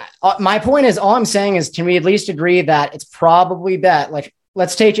 my point is, all I'm saying is, can we at least agree that it's probably that, like,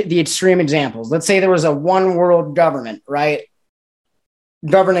 let's take the extreme examples. Let's say there was a one world government, right?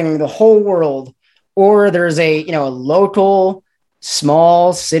 Governing the whole world, or there's a local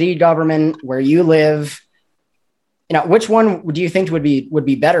small city government where you live. Which one do you think would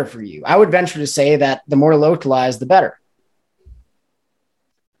be better for you? I would venture to say that the more localized, the better.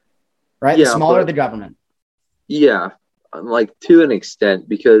 Right? Yeah, the smaller the government. Yeah, like to an extent,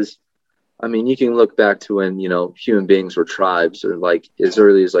 because I mean, you can look back to when, human beings were tribes, or like as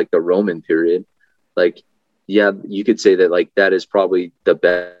early as like the Roman period. Like, yeah, you could say that like that is probably the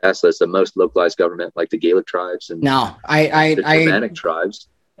best. That's the most localized government, like the Gaelic tribes and the Germanic tribes.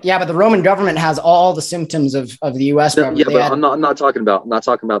 Yeah, but the Roman government has all the symptoms of the U.S. government. Yeah, but I'm not talking about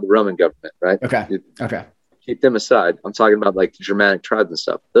the Roman government, right? Okay. Keep them aside. I'm talking about like the Germanic tribes and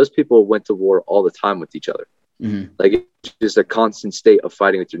stuff. Those people went to war all the time with each other. Mm-hmm. Like, it's just a constant state of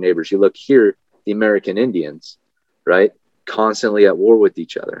fighting with your neighbors. You look here, the American Indians, right? Constantly at war with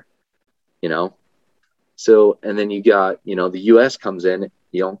each other, So, and then you got, the U.S. comes in,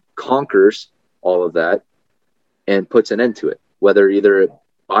 conquers all of that and puts an end to it, whether either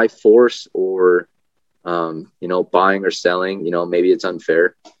by force or, buying or selling. Maybe it's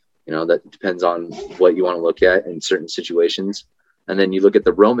unfair. That depends on what you want to look at in certain situations. And then you look at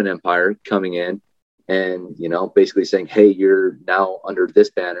the Roman Empire coming in and, basically saying, hey, you're now under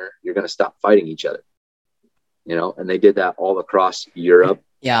this banner. You're going to stop fighting each other, and they did that all across Europe.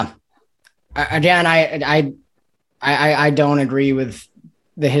 Yeah. Again, I don't agree with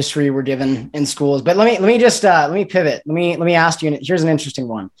the history we're given in schools, but let me pivot. Let me ask you, here's an interesting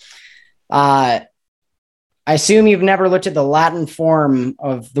one. I assume you've never looked at the Latin form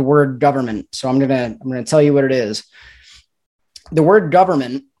of the word government. So I'm going to tell you what it is. The word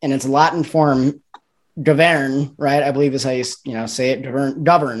government in its Latin form, govern, right? I believe is how you say it.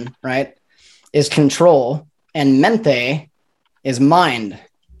 Govern, right? Is control, and mente is mind.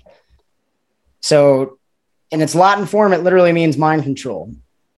 So in its Latin form, it literally means mind control.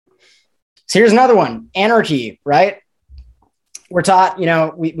 So here's another one, anarchy, right? We're taught,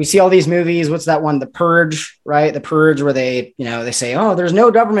 we see all these movies. What's that one? The Purge, right? The Purge, where they say, oh, there's no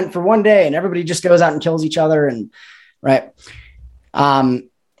government for one day and everybody just goes out and kills each other. And right.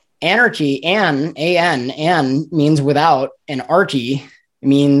 Anarchy, an means without, and archy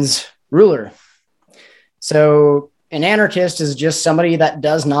means ruler. So an anarchist is just somebody that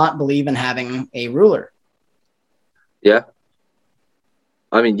does not believe in having a ruler. Yeah.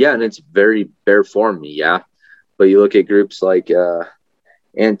 I mean, yeah, and it's very bare form, yeah. But you look at groups like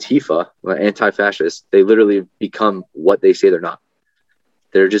Antifa, anti-fascists, they literally become what they say they're not.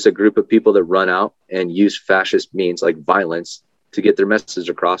 They're just a group of people that run out and use fascist means like violence to get their message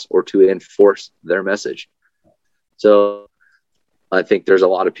across or to enforce their message. So I think there's a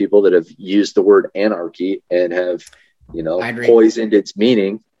lot of people that have used the word anarchy and have, poisoned its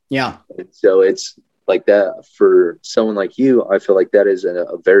meaning. Yeah. And so it's like that for someone like you. I feel like that is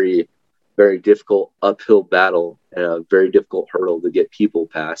a very, very difficult uphill battle and a very difficult hurdle to get people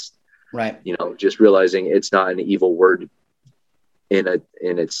past. Right. Just realizing it's not an evil word in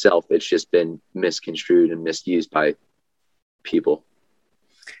itself. It's just been misconstrued and misused by people.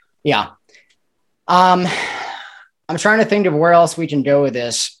 Yeah. I'm trying to think of where else we can go with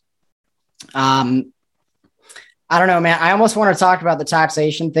this. I don't know, man. I almost want to talk about the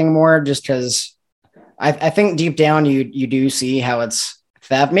taxation thing more, just because I think deep down you do see how it's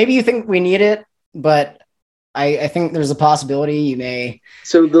theft. Maybe you think we need it, but I think there's a possibility you may.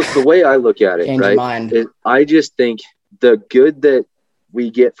 So the way I look at it, right, I just think the good that we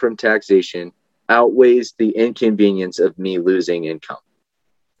get from taxation outweighs the inconvenience of me losing income.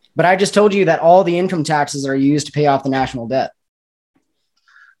 But I just told you that all the income taxes are used to pay off the national debt.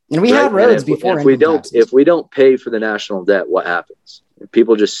 And we had roads before. If we don't pay for the national debt, what happens?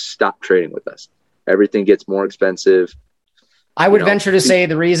 People just stop trading with us. Everything gets more expensive. I would venture to say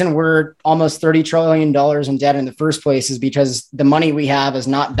the reason we're almost $30 trillion in debt in the first place is because the money we have is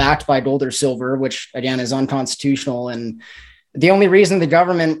not backed by gold or silver, which again is unconstitutional. And the only reason the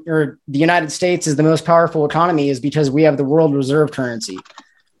government or the United States is the most powerful economy is because we have the world reserve currency,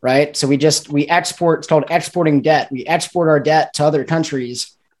 right? So we export, it's called exporting debt. We export our debt to other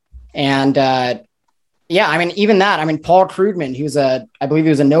countries. And even Paul Krugman, I believe he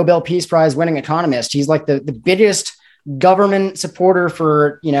was a Nobel Peace Prize winning economist. He's like the biggest government supporter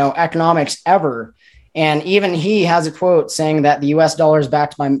for, economics ever. And even he has a quote saying that the US dollar is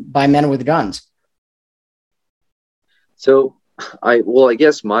backed by men with guns. So I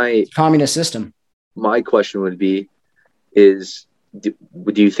guess my communist system, my question would be, do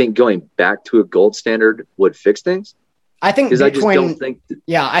you think going back to a gold standard would fix things? I think Bitcoin, I just don't think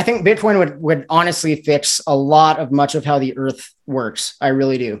I think Bitcoin would honestly fix a lot of much of how the earth works. I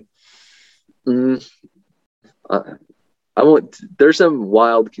really do. There's some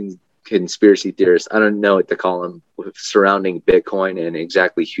wild conspiracy theorists, I don't know what to call them, surrounding Bitcoin and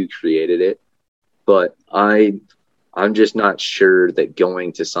exactly who created it. But I'm just not sure that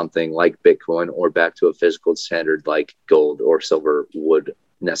going to something like Bitcoin or back to a physical standard like gold or silver would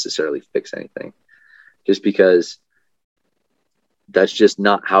necessarily fix anything. Just because that's just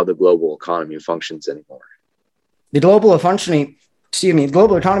not how the global economy functions anymore. The global economy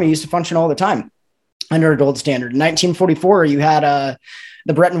used to function all the time under a gold standard. In 1944, you had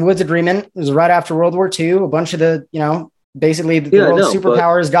the Bretton Woods Agreement. It was right after World War II. A bunch of the world's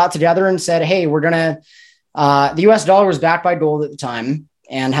superpowers got together and said, hey, we're going to, the US dollar was backed by gold at the time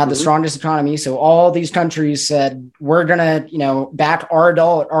and had the strongest economy. So all these countries said, we're going to, back our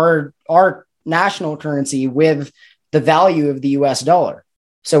dollar, our national currency with the value of the US dollar.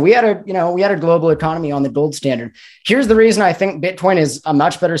 So we had a global economy on the gold standard. Here's the reason I think Bitcoin is a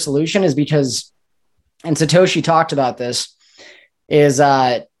much better solution is because, and Satoshi talked about this, is,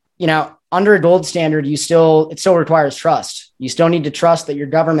 under a gold standard, it still requires trust. You still need to trust that your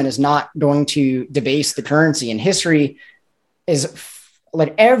government is not going to debase the currency. And history is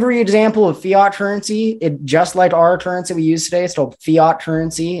like every example of fiat currency, just like our currency we use today, it's called fiat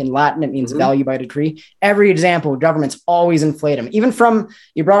currency. In Latin, it means value by decree. Every example, governments always inflate them. Even from,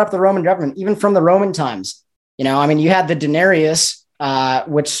 you brought up the Roman government, even from the Roman times, you had the denarius,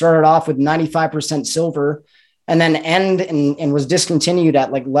 which started off with 95% silver and then and was discontinued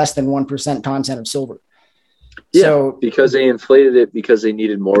at like less than 1% content of silver. Yeah, so, because they inflated it because they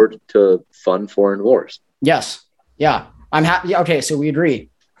needed more to fund foreign wars. Yes. Yeah. I'm happy. Okay. So we agree.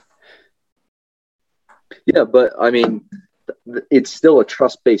 Yeah. But it's still a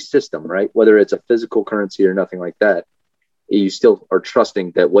trust-based system, right? Whether it's a physical currency or nothing like that, you still are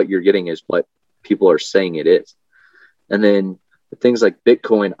trusting that what you're getting is what people are saying it is. And then things like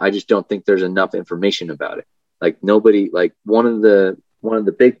Bitcoin, I just don't think there's enough information about it. One of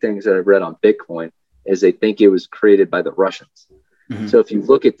the big things that I've read on Bitcoin is they think it was created by the Russians. Mm-hmm. So if you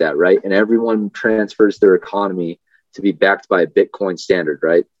look at that, right, and everyone transfers their economy to be backed by a Bitcoin standard,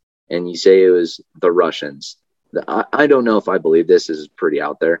 right? And you say it was the Russians. I don't know if I believe this is pretty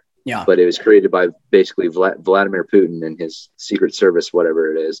out there. Yeah. But it was created by basically Vladimir Putin and his secret service,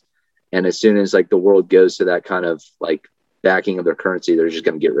 whatever it is. And as soon as the world goes to that kind of backing of their currency, they're just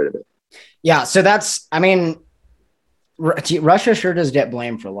going to get rid of it. Yeah. So that's, Russia sure does get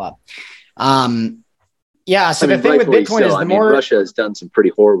blamed for a lot. So the thing with Bitcoin is Russia has done some pretty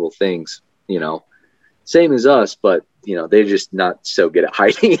horrible things, same as us, but they're just not so good at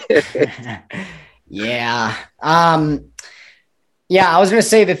hiding it. Yeah. I was going to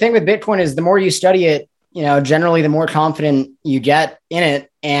say the thing with Bitcoin is the more you study it, generally the more confident you get in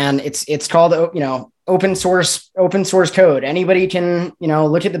it. And it's called, open source code. Anybody can,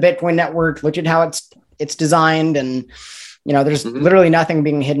 look at the Bitcoin network, look at how it's designed. And, there's literally nothing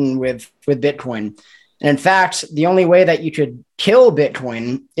being hidden with Bitcoin. And in fact, the only way that you could kill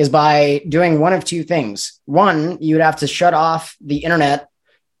Bitcoin is by doing one of two things. One, you would have to shut off the internet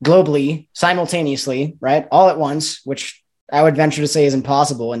globally simultaneously, right? All at once, which I would venture to say is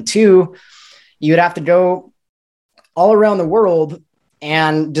impossible. And two, you would have to go all around the world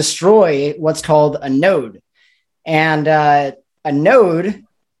and destroy what's called a node. And a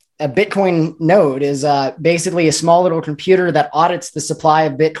Bitcoin node is basically a small little computer that audits the supply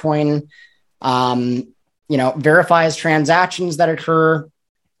of Bitcoin, verifies transactions that occur.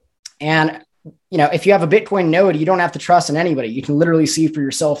 And, if you have a Bitcoin node, you don't have to trust in anybody. You can literally see for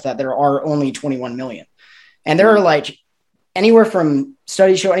yourself that there are only 21 million. And there are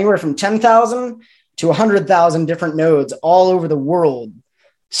studies show anywhere from 10,000 to 100,000 different nodes all over the world.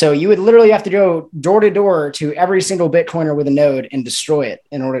 So you would literally have to go door to door to every single Bitcoiner with a node and destroy it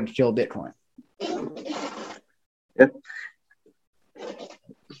in order to kill Bitcoin. Yeah.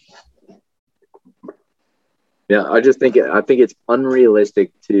 Yeah, I think it's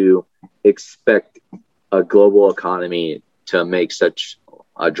unrealistic to expect a global economy to make such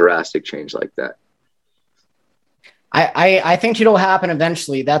a drastic change like that. I think it'll happen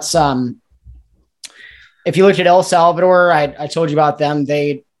eventually. That's if you looked at El Salvador, I told you about them.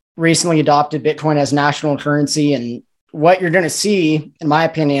 They recently adopted Bitcoin as national currency, and what you're going to see, in my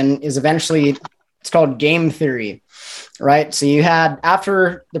opinion, is eventually it's called game theory, right? So you had,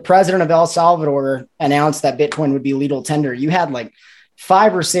 after the president of El Salvador announced that Bitcoin would be legal tender, you had like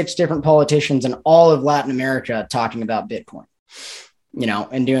 5 or 6 different politicians in all of Latin America talking about Bitcoin, you know,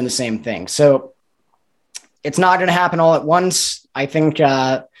 and doing the same thing. So it's not going to happen all at once. I think,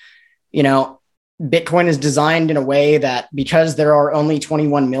 you know, Bitcoin is designed in a way that because there are only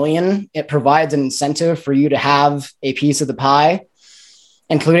 21 million, it provides an incentive for you to have a piece of the pie,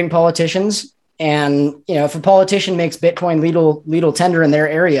 including politicians. And, you know, if a politician makes Bitcoin legal tender in their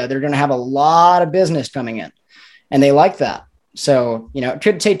area, they're going to have a lot of business coming in, and they like that. So, you know, it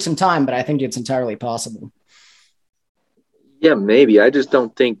could take some time, but I think it's entirely possible. Yeah, maybe. I just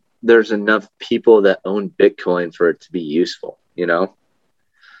don't think there's enough people that own Bitcoin for it to be useful, you know?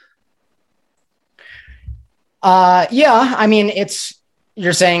 Yeah, I mean,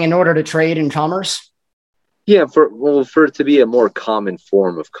 you're saying in order to trade in commerce? Yeah, for it to be a more common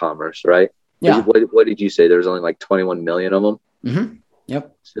form of commerce, right? Yeah. What did you say? There's only like 21 million of them? Mm-hmm.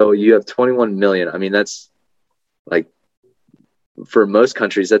 Yep. So you have 21 million. I mean, that's like, for most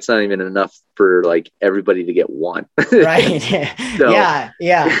countries, that's not even enough for like everybody to get one. Right. So.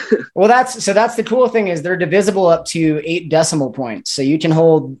 Yeah. Well, that's the cool thing is they're divisible up to 8 decimal points. So you can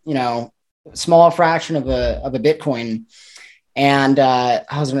hold, you know, a small fraction of a Bitcoin. And I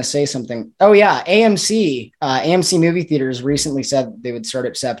was going to say something. Oh yeah. AMC movie theaters recently said they would start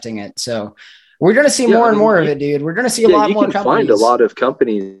accepting it. So we're going to see more and more of it, dude. We're going to see a lot more companies. You can find a lot of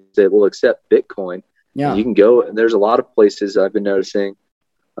companies that will accept Bitcoin. Yeah. You can go, and there's a lot of places I've been noticing.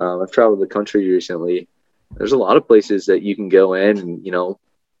 I've traveled the country recently. There's a lot of places that you can go in and, you know,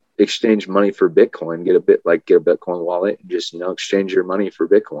 exchange money for Bitcoin, get a Bitcoin wallet and just, you know, exchange your money for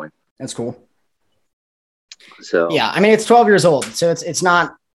Bitcoin. That's cool. So, yeah, I mean, it's 12 years old, so it's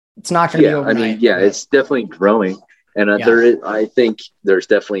not going to be overnight. I mean, yeah, it's definitely growing. And I think there's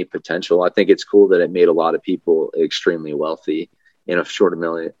definitely potential. I think it's cool that it made a lot of people extremely wealthy in a short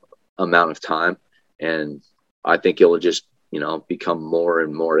amount of time. And I think it'll just, you know, become more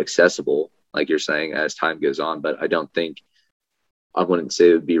and more accessible, like you're saying, as time goes on. But I wouldn't say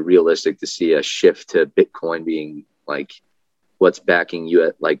it would be realistic to see a shift to Bitcoin being like what's backing you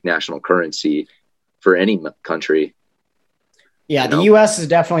at like national currency for any country. Yeah, the US is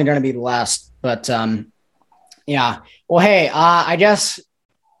definitely going to be the last, but yeah. Well, hey, I guess,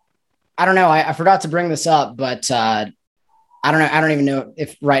 I don't know. I forgot to bring this up, but I don't know. I don't even know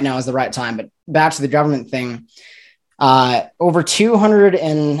if right now is the right time, but back to the government thing. Over 200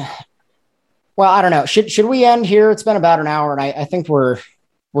 and, well, I don't know. Should we end here? It's been about an hour, and I think we're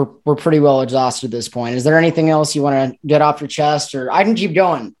pretty well exhausted at this point. Is there anything else you want to get off your chest? Or I can keep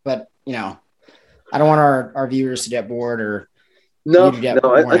going, but, you know, I don't want our viewers to get bored or I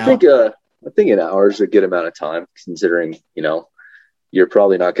think an hour is a good amount of time, considering, you know, you're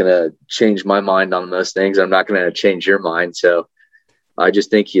probably not going to change my mind on most things. I'm not going to change your mind. So I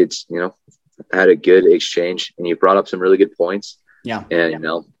just think it's, you know, had a good exchange, and you brought up some really good points. Yeah. And, you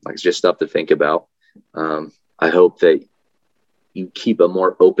know, like, it's just stuff to think about. I hope that you keep a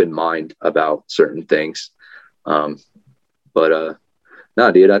more open mind about certain things. No,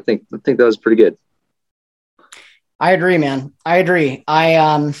 dude, I think that was pretty good. I agree, man. I agree.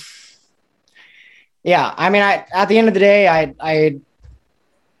 Yeah. I mean, at the end of the day,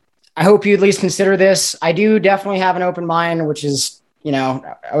 I hope you at least consider this. I do definitely have an open mind, which is, you know,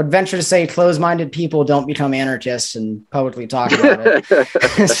 I would venture to say closed-minded people don't become anarchists and publicly talk about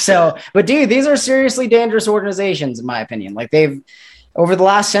it. So, but dude, these are seriously dangerous organizations, in my opinion. Like, over the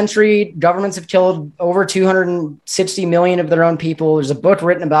last century, governments have killed over 260 million of their own people. There's a book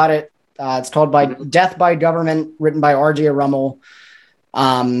written about it. It's called Death by Government, written by R.J. Rummel.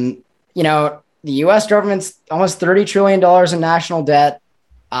 You know, the U.S. government's almost $30 trillion in national debt.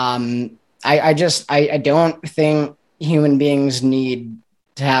 I don't think human beings need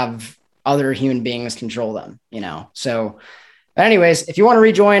to have other human beings control them, you know? So, but anyways, if you want to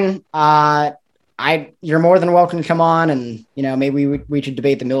rejoin, you're more than welcome to come on, and, you know, maybe we should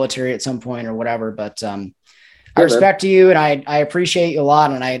debate the military at some point or whatever, but, I respect you, and I appreciate you a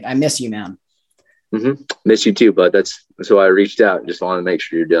lot, and I miss you, man. Mm-hmm. Miss you too, bud. That's why I reached out. Just wanted to make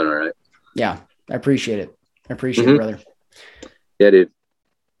sure you're doing all right. Yeah. I appreciate it. I appreciate it, brother. Yeah, dude.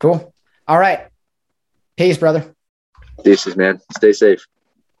 Cool. All right. Peace, brother. Deuces, man. Stay safe.